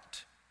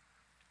out.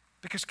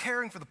 Because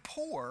caring for the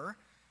poor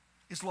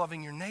is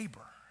loving your neighbor.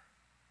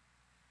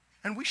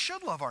 And we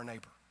should love our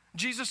neighbor.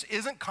 Jesus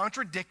isn't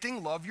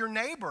contradicting love your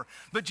neighbor,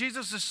 but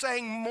Jesus is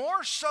saying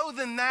more so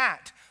than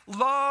that,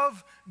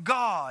 love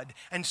God,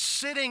 and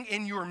sitting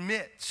in your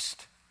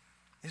midst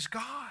is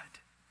God.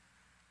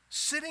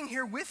 Sitting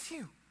here with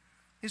you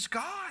is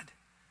God.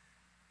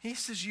 He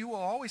says you will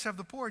always have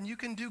the poor and you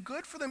can do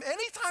good for them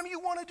anytime you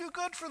want to do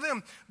good for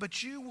them,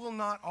 but you will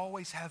not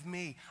always have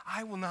me.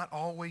 I will not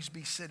always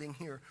be sitting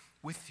here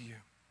with you.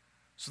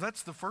 So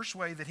that's the first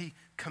way that he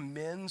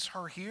commends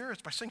her here.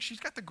 It's by saying she's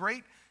got the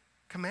great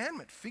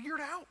commandment figured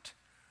out.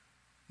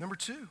 Number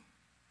two,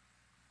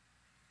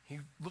 he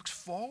looks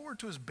forward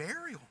to his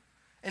burial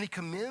and he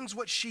commends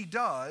what she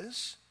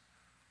does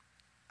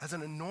as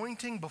an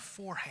anointing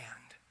beforehand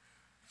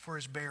for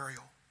his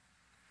burial.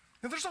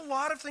 Now, there's a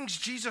lot of things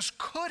Jesus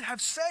could have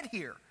said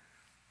here,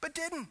 but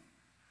didn't.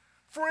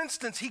 For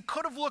instance, he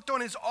could have looked on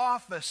his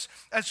office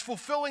as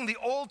fulfilling the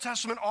Old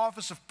Testament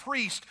office of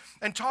priest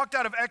and talked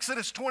out of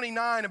Exodus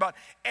 29 about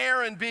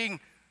Aaron being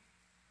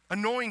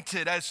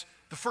anointed as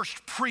the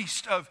first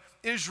priest of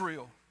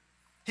Israel.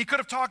 He could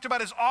have talked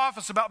about his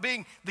office, about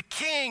being the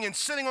king and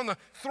sitting on the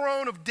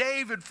throne of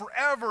David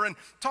forever, and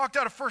talked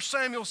out of 1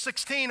 Samuel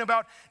 16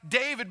 about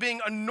David being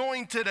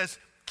anointed as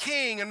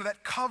king under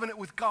that covenant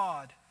with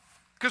God.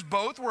 Because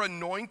both were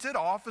anointed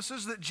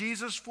offices that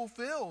Jesus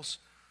fulfills.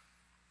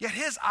 Yet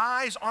his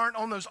eyes aren't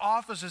on those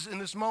offices in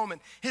this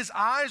moment. His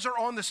eyes are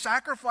on the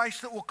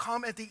sacrifice that will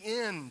come at the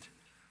end.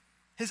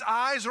 His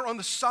eyes are on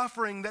the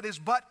suffering that is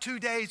but 2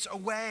 days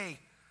away.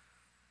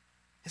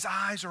 His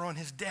eyes are on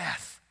his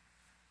death.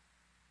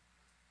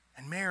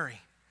 And Mary,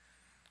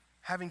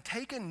 having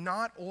taken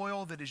not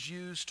oil that is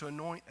used to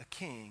anoint a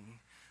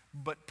king,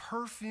 but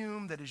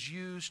perfume that is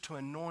used to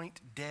anoint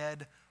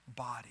dead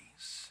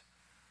bodies,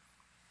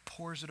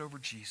 pours it over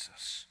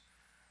Jesus,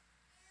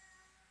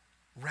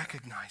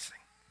 recognizing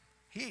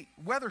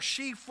whether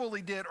she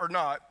fully did or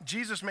not,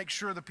 Jesus makes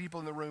sure the people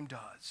in the room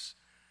does,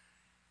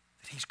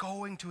 that he's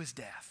going to his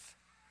death,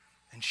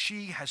 and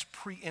she has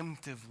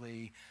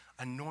preemptively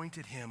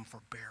anointed him for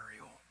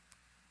burial.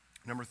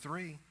 Number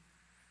three,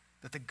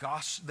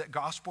 that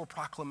gospel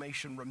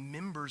proclamation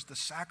remembers the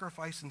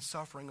sacrifice and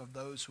suffering of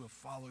those who have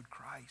followed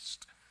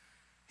Christ.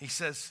 He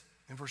says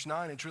in verse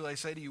 9, and truly I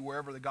say to you,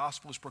 wherever the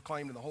gospel is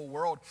proclaimed in the whole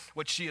world,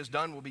 what she has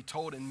done will be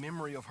told in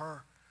memory of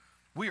her.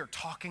 We are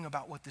talking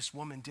about what this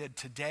woman did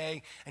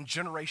today, and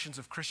generations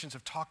of Christians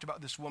have talked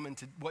about this woman,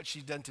 what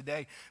she's done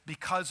today,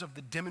 because of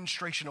the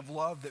demonstration of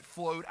love that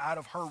flowed out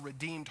of her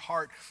redeemed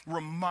heart,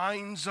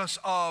 reminds us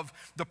of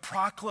the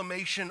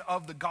proclamation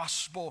of the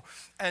gospel.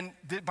 And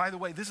by the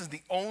way, this is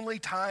the only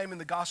time in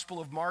the Gospel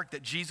of Mark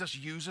that Jesus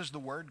uses the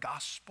word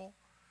gospel.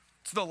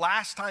 It's the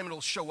last time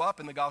it'll show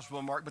up in the Gospel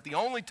of Mark, but the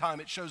only time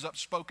it shows up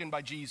spoken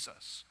by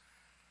Jesus.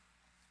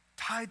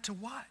 Tied to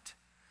what?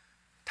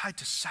 Tied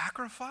to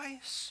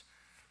sacrifice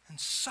and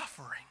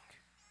suffering.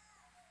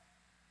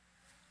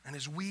 And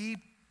as we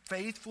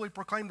faithfully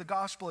proclaim the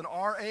gospel in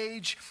our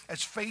age,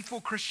 as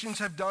faithful Christians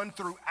have done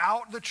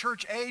throughout the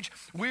church age,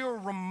 we are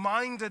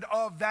reminded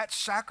of that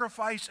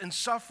sacrifice and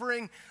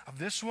suffering of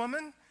this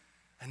woman,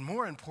 and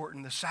more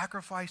important, the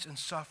sacrifice and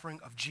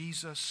suffering of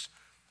Jesus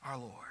our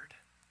Lord.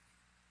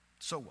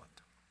 So what?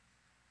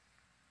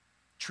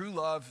 True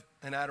love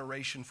and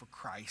adoration for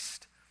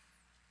Christ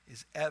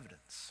is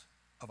evidence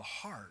of a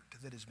heart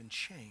that has been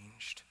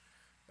changed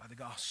by the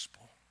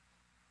gospel.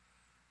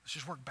 Let's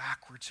just work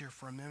backwards here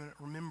for a minute.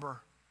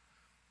 Remember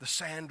the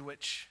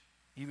sandwich,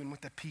 even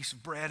with that piece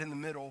of bread in the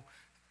middle,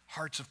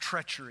 hearts of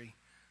treachery,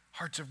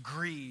 hearts of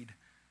greed,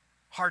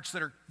 hearts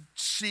that are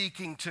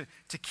seeking to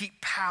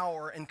keep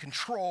power and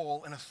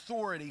control and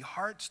authority,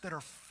 hearts that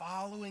are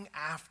following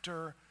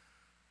after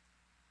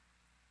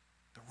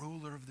the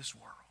ruler of this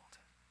world,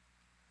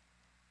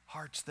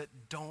 hearts that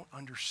don't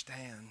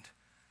understand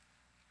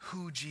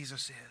who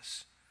Jesus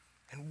is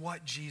and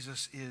what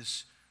Jesus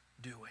is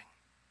doing.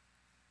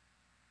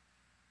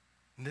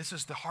 And this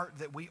is the heart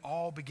that we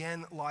all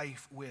begin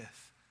life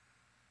with.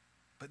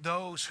 But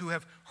those who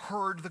have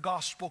heard the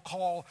gospel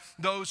call,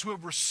 those who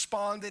have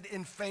responded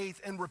in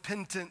faith and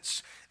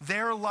repentance,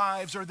 their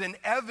lives are then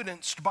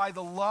evidenced by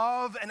the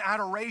love and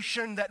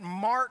adoration that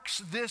marks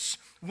this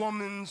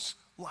woman's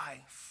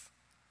life.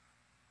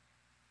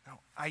 Now,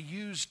 I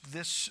used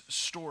this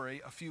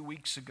story a few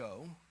weeks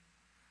ago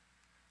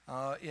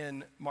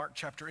in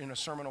a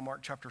sermon on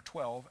Mark chapter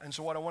 12. And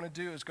so what I want to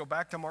do is go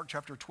back to Mark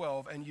chapter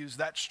 12 and use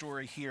that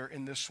story here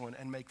in this one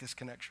and make this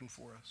connection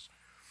for us.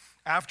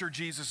 After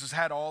Jesus has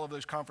had all of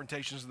those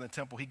confrontations in the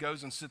temple, he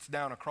goes and sits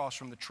down across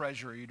from the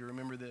treasury. To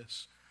remember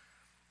this.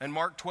 And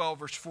Mark 12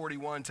 verse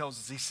 41 tells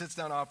us he sits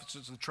down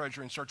opposite the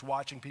treasury and starts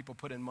watching people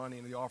put in money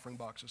into the offering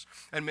boxes.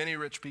 And many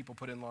rich people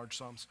put in large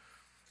sums.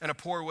 And a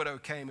poor widow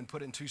came and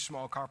put in 2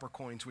 small copper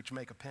coins, which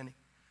make a penny.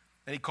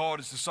 And he called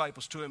his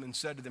disciples to him and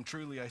said to them,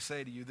 "Truly I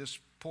say to you, this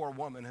poor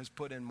woman has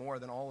put in more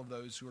than all of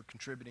those who are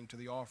contributing to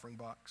the offering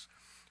box.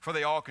 For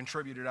they all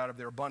contributed out of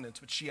their abundance,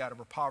 but she out of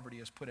her poverty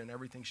has put in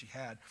everything she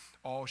had,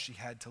 all she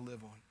had to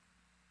live on."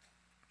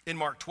 In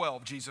Mark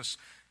 12, Jesus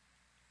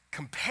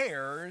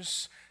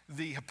compares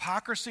the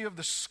hypocrisy of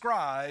the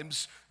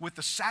scribes with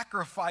the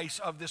sacrifice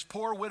of this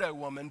poor widow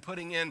woman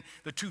putting in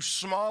the 2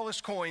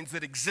 smallest coins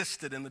that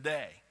existed in the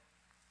day.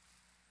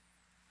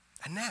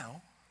 And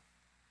now,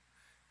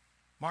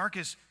 Mark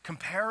is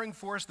comparing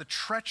for us the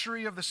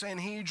treachery of the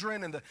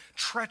Sanhedrin and the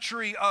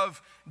treachery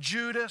of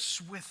Judas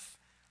with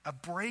a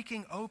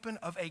breaking open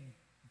of a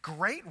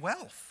great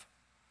wealth,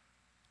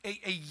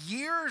 a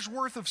year's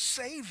worth of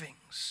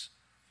savings,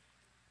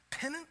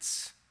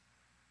 penance,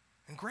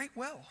 and great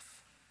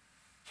wealth.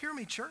 Hear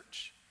me,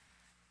 church.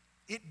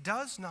 It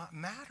does not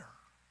matter.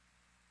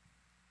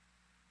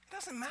 It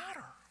doesn't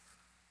matter.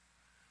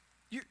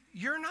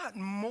 You're not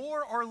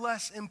more or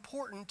less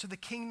important to the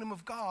kingdom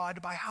of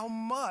God by how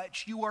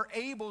much you are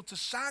able to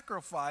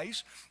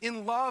sacrifice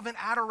in love and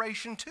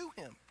adoration to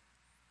him.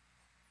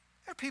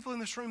 There are people in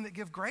this room that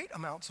give great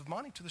amounts of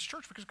money to this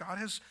church because God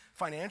has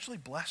financially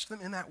blessed them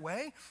in that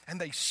way,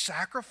 and they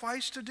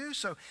sacrifice to do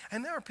so.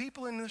 And there are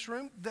people in this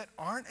room that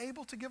aren't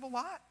able to give a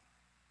lot,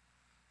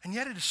 and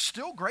yet it is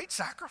still great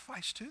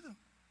sacrifice to them.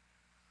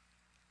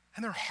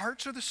 And their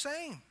hearts are the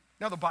same.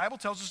 Now, the Bible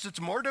tells us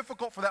it's more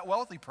difficult for that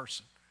wealthy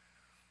person,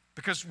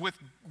 because with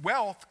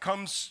wealth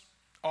comes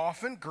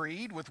often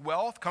greed. With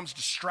wealth comes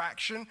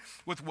distraction.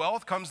 With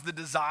wealth comes the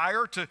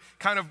desire to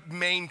kind of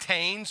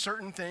maintain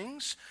certain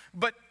things.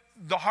 But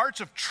the hearts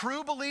of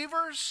true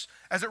believers,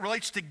 as it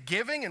relates to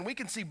giving, and we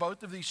can see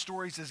both of these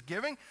stories as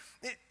giving,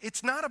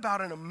 it's not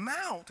about an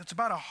amount. It's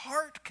about a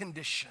heart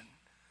condition.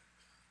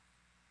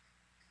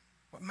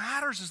 What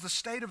matters is the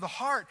state of the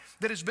heart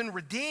that has been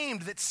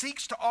redeemed, that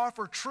seeks to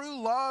offer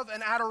true love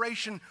and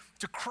adoration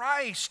to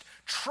Christ,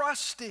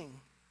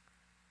 trusting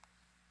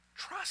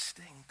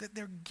that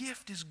their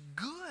gift is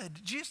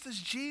good, just as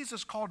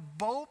Jesus called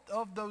both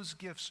of those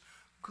gifts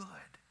good.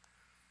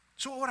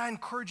 So what would I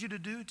encourage you to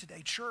do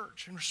today,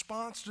 church? In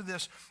response to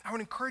this, I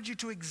would encourage you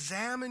to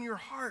examine your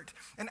heart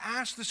and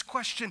ask this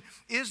question: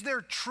 is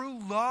there true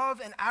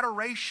love and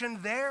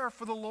adoration there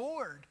for the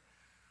Lord?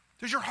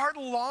 Does your heart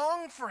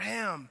long for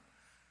him?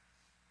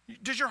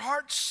 Does your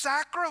heart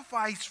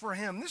sacrifice for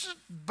him? This is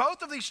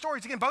both of these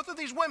stories. Again, both of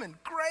these women,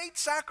 great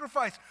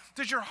sacrifice.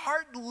 Does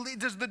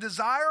the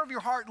desire of your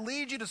heart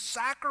lead you to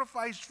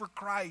sacrifice for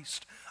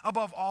Christ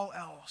above all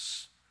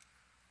else?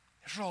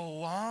 Is there a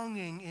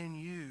longing in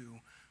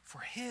you for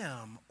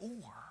him,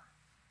 or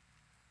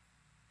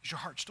is your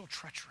heart still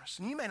treacherous?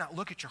 And you may not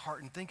look at your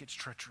heart and think it's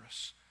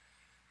treacherous,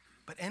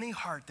 but any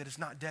heart that is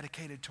not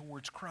dedicated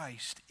towards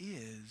Christ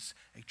is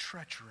a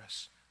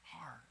treacherous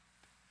heart.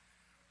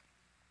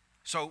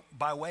 So,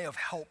 by way of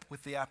help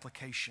with the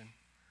application,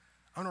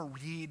 I want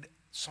to read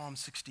Psalm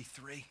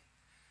 63.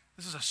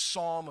 This is a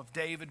psalm of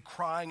David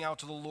crying out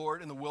to the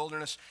Lord in the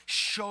wilderness,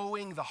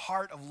 showing the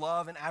heart of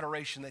love and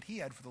adoration that he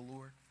had for the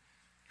Lord.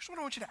 Here's what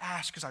I want you to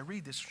ask as I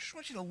read this. I just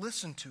want you to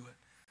listen to it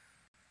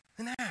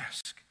and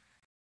ask,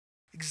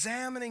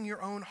 examining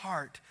your own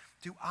heart,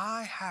 do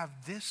I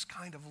have this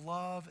kind of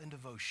love and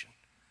devotion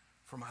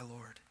for my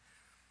Lord?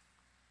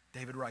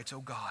 David writes, "O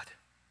God,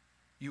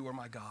 you are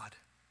my God.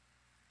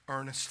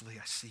 Earnestly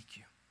I seek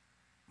you.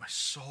 My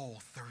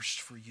soul thirsts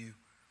for you.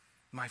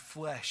 My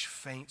flesh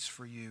faints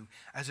for you,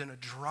 as in a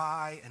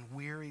dry and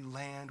weary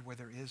land where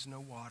there is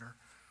no water.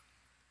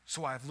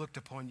 So I have looked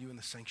upon you in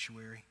the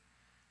sanctuary,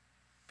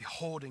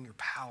 beholding your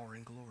power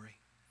and glory.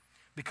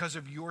 Because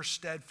your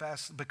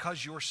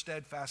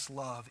steadfast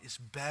love is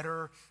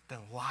better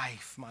than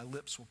life, my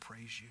lips will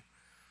praise you.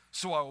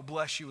 So I will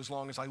bless you as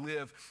long as I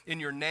live. In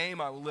your name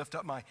I will lift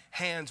up my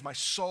hands. My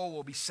soul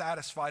will be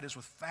satisfied as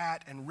with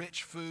fat and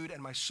rich food,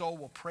 and my soul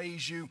will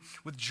praise you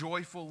with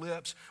joyful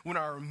lips when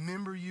I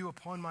remember you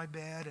upon my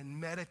bed and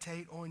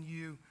meditate on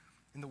you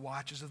in the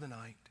watches of the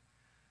night.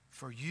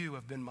 For you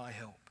have been my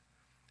help.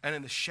 And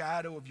in the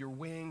shadow of your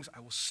wings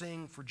I will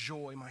sing for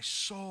joy. My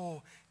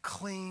soul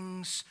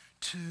clings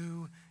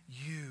to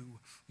you.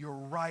 Your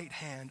right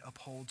hand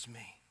upholds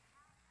me."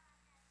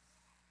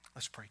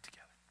 Let's pray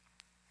together.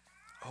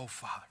 Oh,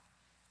 Father,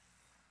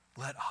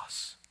 let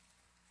us,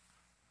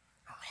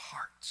 our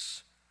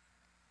hearts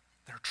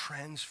that are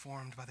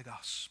transformed by the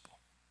gospel,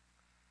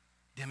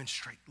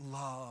 demonstrate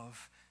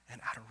love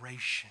and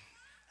adoration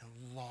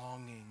and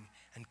longing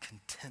and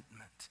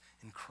contentment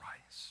in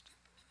Christ.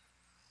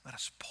 Let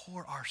us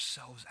pour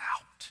ourselves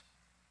out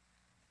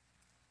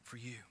for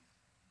you.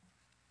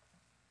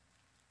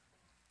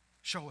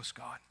 Show us,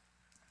 God,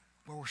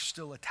 where we're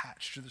still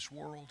attached to this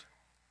world,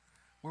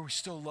 where we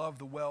still love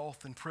the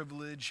wealth and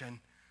privilege and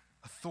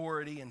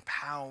authority and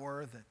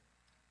power that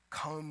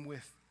come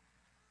with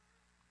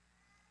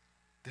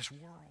this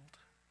world.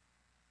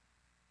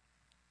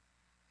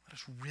 Let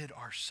us rid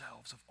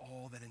ourselves of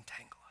all that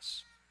entangle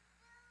us.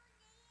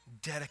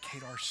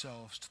 Dedicate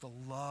ourselves to the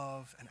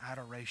love and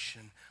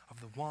adoration of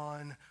the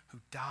one who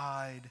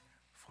died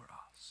for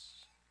us.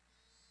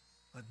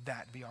 Let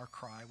that be our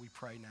cry, we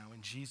pray now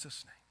in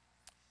Jesus'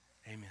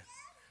 name. Amen.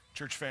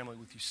 Church family,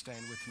 would you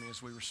stand with me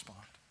as we respond?